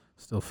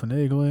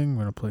finagling. I'm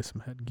going to play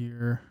some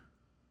headgear.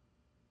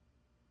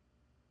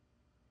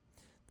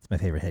 It's my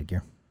favorite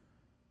headgear.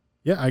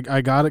 Yeah,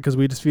 I got it because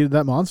we defeated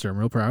that monster. I'm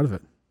real proud of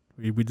it.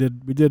 We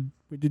did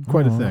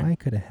quite a thing. I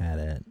could have had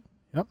it.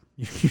 Yep,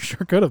 you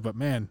sure could have, but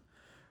man,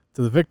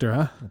 to the victor,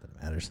 huh? Not that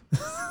it matters.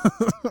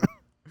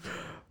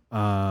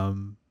 How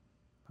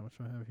much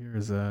do I have here?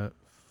 Is that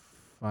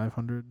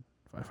 500?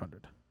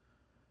 500.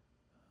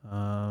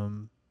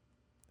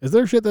 Is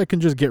there shit that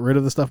can just get rid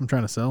of the stuff I'm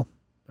trying to sell,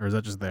 or is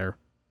that just there?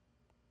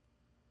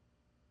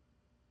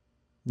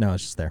 No,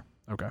 it's just there.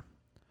 Okay.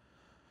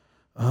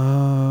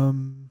 All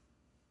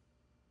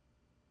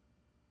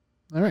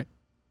right.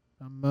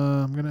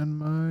 I'm gonna end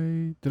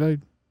my.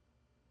 Did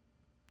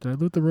I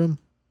loot the room?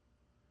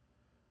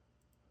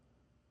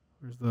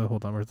 Where's the?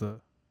 Hold on. Where's the?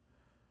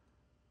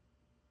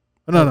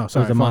 Oh, no.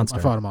 Sorry, the monster.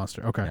 I fought a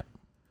monster. Okay. Yep.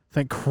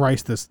 Thank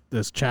Christ this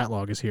chat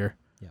log is here.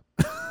 Yep.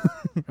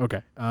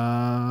 Okay. So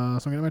I'm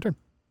gonna my turn.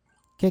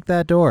 Kick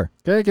that door.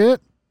 Kick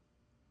it.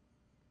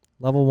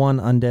 Level 1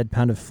 undead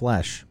pound of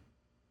flesh.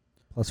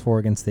 +4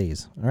 against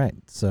these. All right.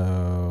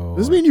 So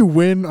Does this mean you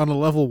win on a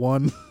level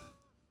 1?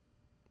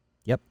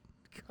 Yep.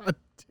 God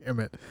damn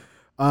it.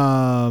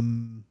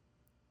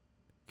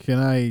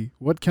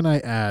 What can I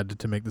add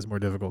to make this more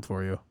difficult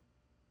for you?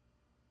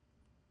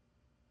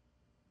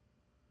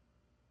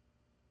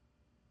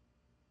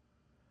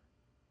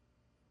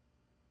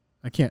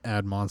 I can't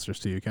add monsters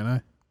to you, can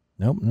I?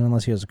 Nope. Not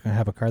unless you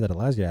have a card that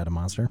allows you to add a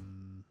monster.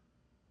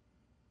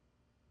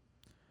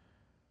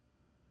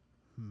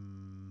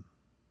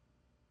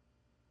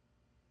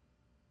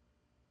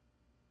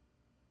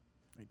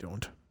 I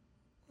don't.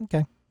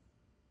 Okay.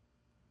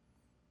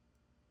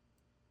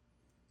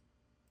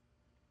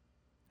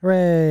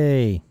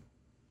 Hooray!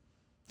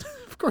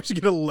 Of course you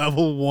get a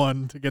level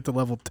 1 to get to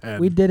level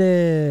 10. We did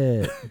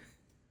it!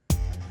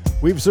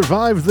 We've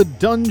survived the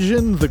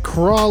dungeon, the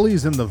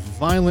crawlies, and the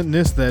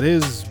violentness that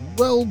is,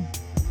 well,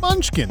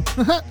 Munchkin.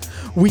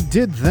 We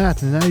did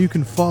that, and now you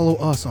can follow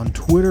us on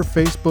Twitter,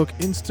 Facebook,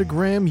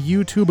 Instagram,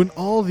 YouTube, and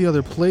all the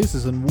other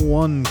places in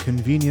one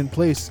convenient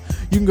place.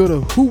 You can go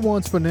to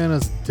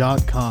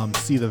whowantsbananas.com,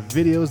 see the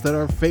videos that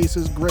our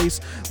faces grace,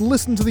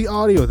 listen to the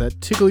audio that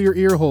tickle your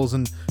ear holes,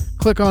 and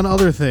click on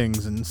other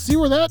things, and see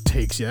where that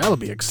takes you. That'll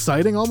be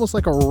exciting, almost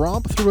like a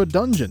romp through a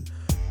dungeon.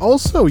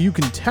 Also, you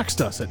can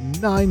text us at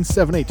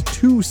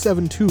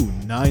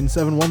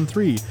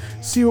 978-272-9713.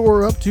 See what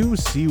we're up to,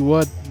 see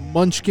what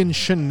Munchkin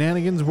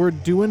shenanigans we're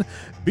doing.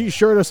 Be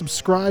sure to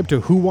subscribe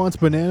to Who Wants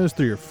Bananas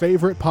through your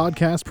favorite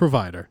podcast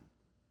provider.